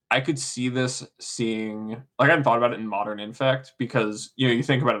 I could see this seeing, like, I hadn't thought about it in Modern Infect, because, you know, you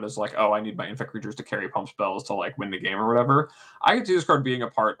think about it as like, oh, I need my Infect creatures to carry pump spells to, like, win the game or whatever. I could see this card being a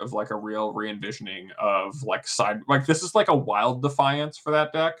part of, like, a real re-envisioning of, like, this is like a Wild Defiance for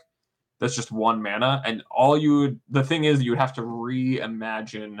that deck. That's just 1 mana, and the thing is, you would have to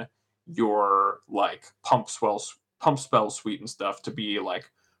reimagine your, like, pump spell suite and stuff to be,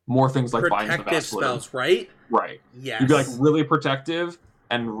 like, more things like Vines of Vassal spells, right? Right. Yes. You'd be, like, really protective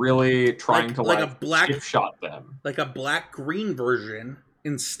and really trying to, like a black skip shot them. Like a black-green version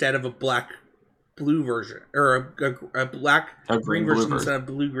instead of a black-blue version. Or a black-green version instead of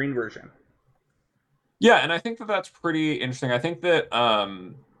blue-green version. Yeah, and I think that that's pretty interesting. I think that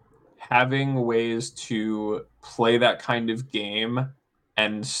having ways to play that kind of game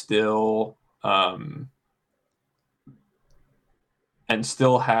and still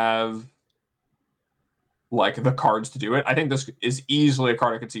have like the cards to do it. I think this is easily a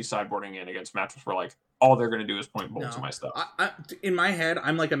card I could see sideboarding in against matchups where like all they're going to do is point bolts to my stuff. In my head,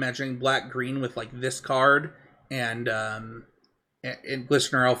 I'm like imagining black green with like this card and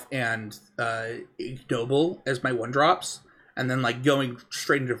Glistener Elf and Ignoble as my 1-drops, and then like going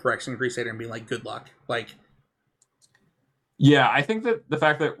straight into Phyrexian Crusader and being like, good luck. Like, yeah, I think that the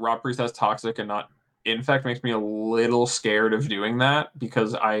fact that Rot Priest has Toxic and not Infect makes me a little scared of doing that,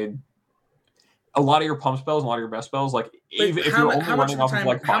 because a lot of your pump spells, a lot of your best spells, like if you're only running off of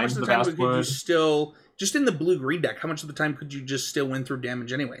like Binds the Vastwood, you still, just in the blue-green deck, how much of the time could you just still win through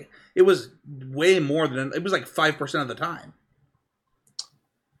damage anyway? It was way more than, it was like 5% of the time.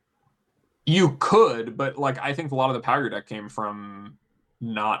 You could, but like I think a lot of the power deck came from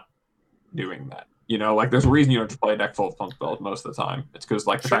not doing that. You know, like there's a reason you don't just play a deck full of pump spells most of the time. It's because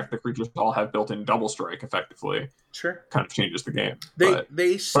like the fact that the creatures all have built-in double strike effectively kind of changes the game. But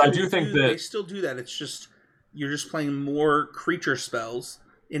I do think that they still do that. It's just you're just playing more creature spells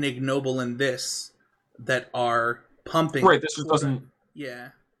in Ignoble and this that are pumping. Right, this just doesn't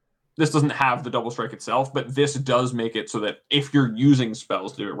this doesn't have the double strike itself, but this does make it so that if you're using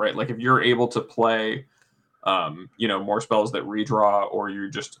spells to do it, right? Like if you're able to play more spells that redraw, or you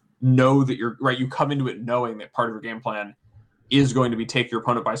just know that you're right, you come into it knowing that part of your game plan is going to be take your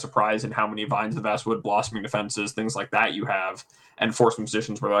opponent by surprise and how many Vines of Vastwood, Blossoming Defenses, things like that you have, and force some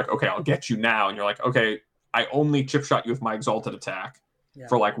positions where they're like, okay, I'll get you now, and you're like, okay, I only chip shot you with my Exalted attack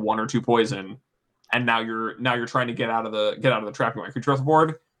for like 1 or 2 poison, and now you're trying to get out of the trap you want creature off the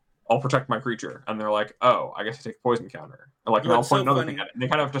board. I'll protect my creature, and they're like, oh, I guess I take a poison counter. Or like, I'll point another thing at it. And they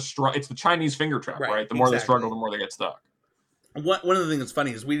kind of have to it's the Chinese finger trap, right? The more they struggle, the more they get stuck. One of the things that's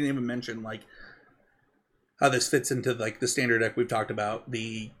funny is we didn't even mention like how this fits into like the standard deck we've talked about,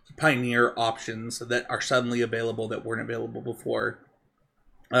 the Pioneer options that are suddenly available that weren't available before.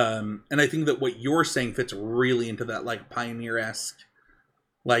 And I think that what you're saying fits really into that like Pioneer-esque,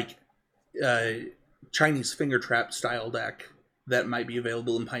 like Chinese finger trap style deck that might be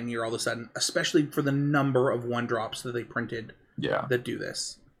available in Pioneer all of a sudden, especially for the number of 1-drops that they printed that do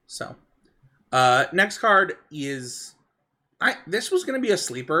this. So next card is this was going to be a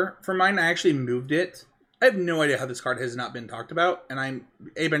sleeper for mine. I actually moved it. I have no idea how this card has not been talked about, and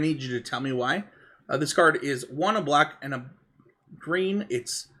Abe, I need you to tell me why. This card is 1 a black and a green.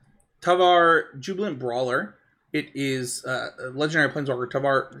 It's Tavar Jubilant Brawler. It is Legendary Planeswalker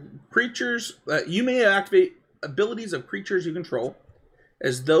Tavar. Creatures, you may activate abilities of creatures you control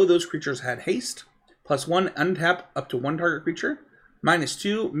as though those creatures had haste. +1, untap up to 1 target creature.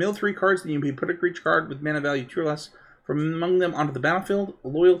 -2, mill 3 cards, then you may put a creature card with mana value 2 or less from among them onto the battlefield.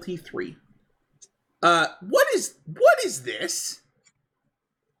 Loyalty 3. What is this?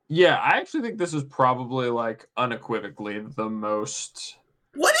 Yeah, I actually think this is probably like unequivocally the most.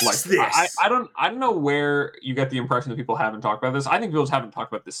 What is this? I don't know where you get the impression that people haven't talked about this. I think people just haven't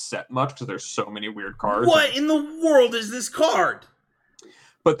talked about this set much because there's so many weird cards. What in the world is this card?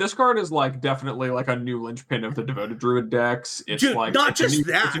 But this card is like definitely like a new linchpin of the Devoted Druid decks. It's Dude, like not just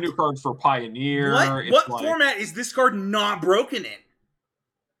that. It's a new card for Pioneer. What format is this card not broken in?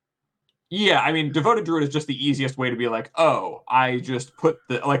 Yeah, I mean, Devoted Druid is just the easiest way to be like, oh, I just put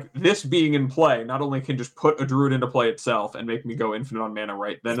this being in play, not only can just put a Druid into play itself and make me go infinite on mana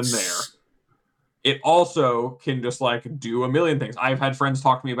right then and there, it also can just like do a million things. I've had friends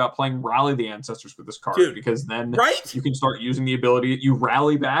talk to me about playing Rally the Ancestors with this card, because then you can start using the ability, you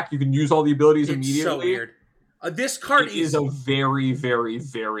rally back, you can use all the abilities immediately. So weird. This card is a very, very,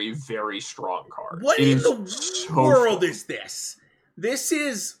 very, very strong card. What in the world is this? This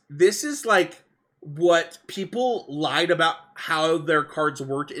is like what people lied about how their cards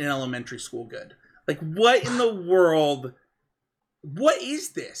worked in elementary school good. Like, what in the world? What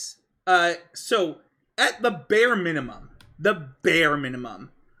is this? So at the bare minimum,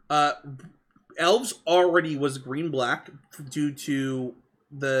 Elves already was green-black due to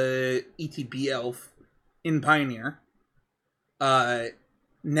the ETB elf in Pioneer.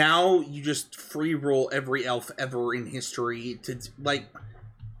 Now you just free roll every elf ever in history to like.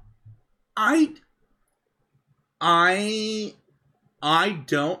 I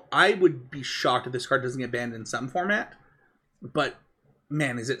would be shocked if this card doesn't get banned in some format, but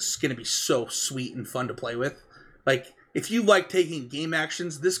man, is it going to be so sweet and fun to play with. Like, if you like taking game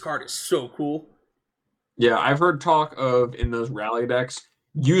actions, this card is so cool. Yeah, I've heard talk of, in those rally decks,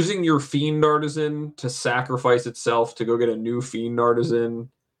 using your Fiend Artisan to sacrifice itself to go get a new Fiend Artisan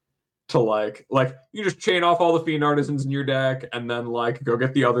to like you just chain off all the Fiend Artisans in your deck and then like go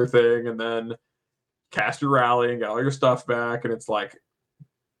get the other thing and then cast your rally and get all your stuff back, and it's like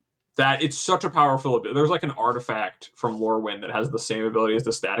that it's such a powerful ability. There's like an artifact from Lorwyn that has the same ability as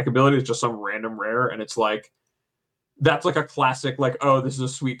the static ability. It's just some random rare, and it's like that's like a classic, like, oh, this is a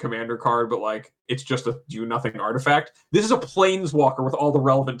sweet commander card, but like it's just a do nothing artifact. This is a planeswalker with all the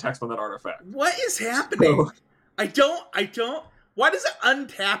relevant text on that artifact. What is happening? So, I don't. Why does it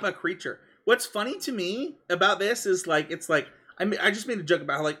untap a creature? What's funny to me about this is like it's like I just made a joke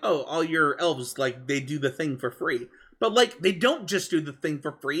about how like, oh, all your elves like they do the thing for free. But, like, they don't just do the thing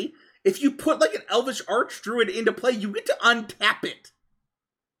for free. If you put, like, an Elvish Archdruid into play, you get to untap it.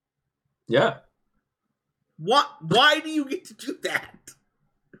 Yeah. Why do you get to do that?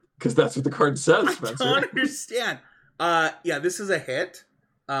 Because that's what the card says, Spencer. I don't understand. Yeah, this is a hit.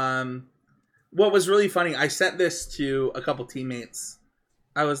 What was really funny, I sent this to a couple teammates.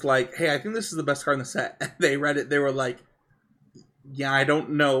 I was like, hey, I think this is the best card in the set. And they read it. They were like, yeah, I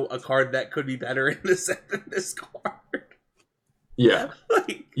don't know a card that could be better in the set than this card. Yeah.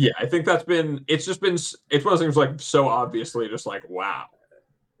 Yeah, I think it's one of those things like so obviously just like, wow,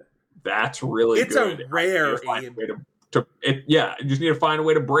 that's really it's good. It's a rare you just need to find a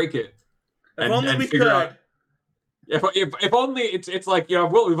way to break it. If only we could. If only it's like, we've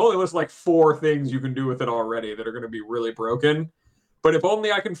only listed like 4 things you can do with it already that are going to be really broken. But if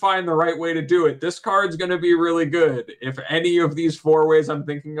only I can find the right way to do it, this card's going to be really good. If any of these 4 ways I'm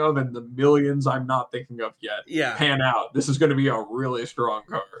thinking of and the millions I'm not thinking of yet pan out, this is going to be a really strong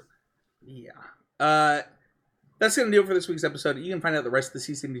card. Yeah. That's going to do it for this week's episode. You can find out the rest of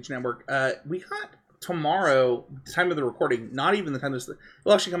the CCMTG network. We got tomorrow, the time of the recording, not even the time this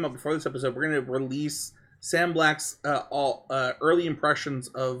will actually come up before this episode. We're going to release Sam Black's early impressions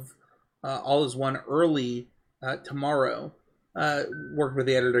of All Is One early tomorrow. Work with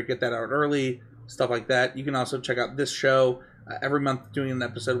the editor to get that out early, stuff like that. You can also check out this show every month, doing an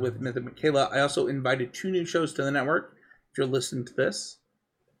episode with Myth and Michaela. I also invited 2 new shows to the network. If you're listening to this,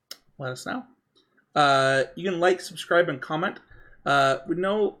 let us know. You can like, subscribe, and comment.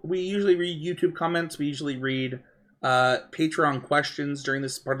 We usually read YouTube comments. We usually read Patreon questions during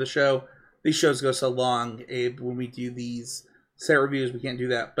this part of the show. These shows go so long, Abe, when we do these set reviews, we can't do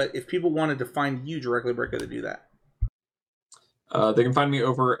that. But if people wanted to find you directly, where could they do that? They can find me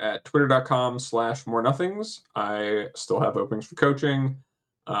over at twitter.com/morenothings. I still have openings for coaching,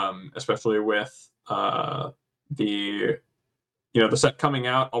 especially with the set coming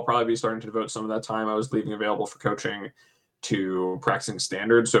out. I'll probably be starting to devote some of that time I was leaving available for coaching to practicing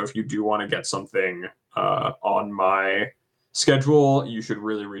standard. So if you do want to get something on my schedule, you should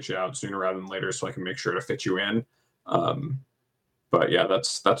really reach out sooner rather than later so I can make sure to fit you in. But yeah, that's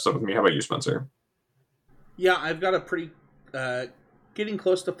stuff with me. How about you, Spencer? Yeah, I've got a pretty getting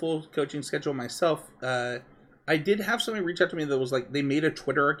close to full coaching schedule myself. I did have somebody reach out to me that was like, they made a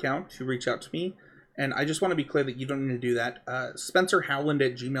Twitter account to reach out to me. And I just want to be clear that you don't need to do that.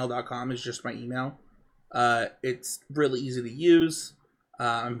 SpencerHowland@gmail.com is just my email. It's really easy to use.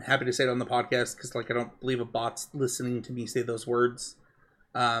 I'm happy to say it on the podcast because I don't believe a bot's listening to me say those words.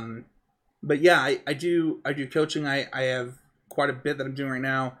 But yeah, I do coaching. I have quite a bit that I'm doing right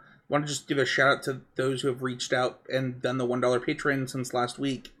now. I want to just give a shout out to those who have reached out and done the $1 Patreon since last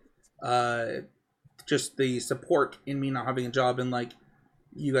week. Just the support in me not having a job and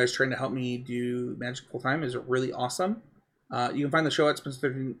you guys trying to help me do Magic full time is really awesome. You can find the show at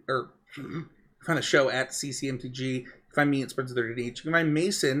Spencer13, or find the show at CCMTG. You can find me at Spencer13H. You can find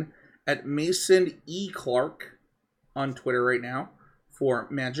Mason at Mason E. Clark on Twitter right now for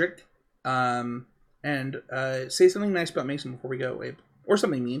Magic. And say something nice about Mason before we go, Abe. Or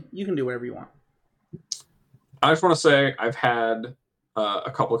something mean. You can do whatever you want. I just want to say I've had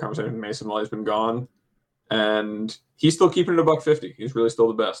a couple of conversations with Mason while he's been gone, and he's still keeping it $150. He's really still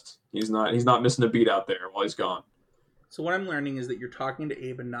the best. He's not missing a beat out there while he's gone. So what I'm learning is that you're talking to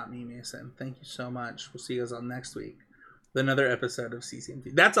Abe and not me, Mason. Thank you so much. We'll see you guys on next week with another episode of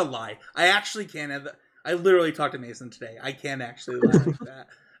CCMT. That's a lie. I actually can't have I literally talked to Mason today. I can't actually lie like that.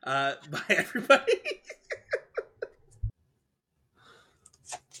 Bye, everybody.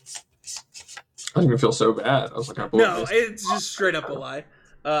 I didn't even feel so bad. I was like, no, it's just straight up a lie.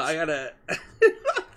 I gotta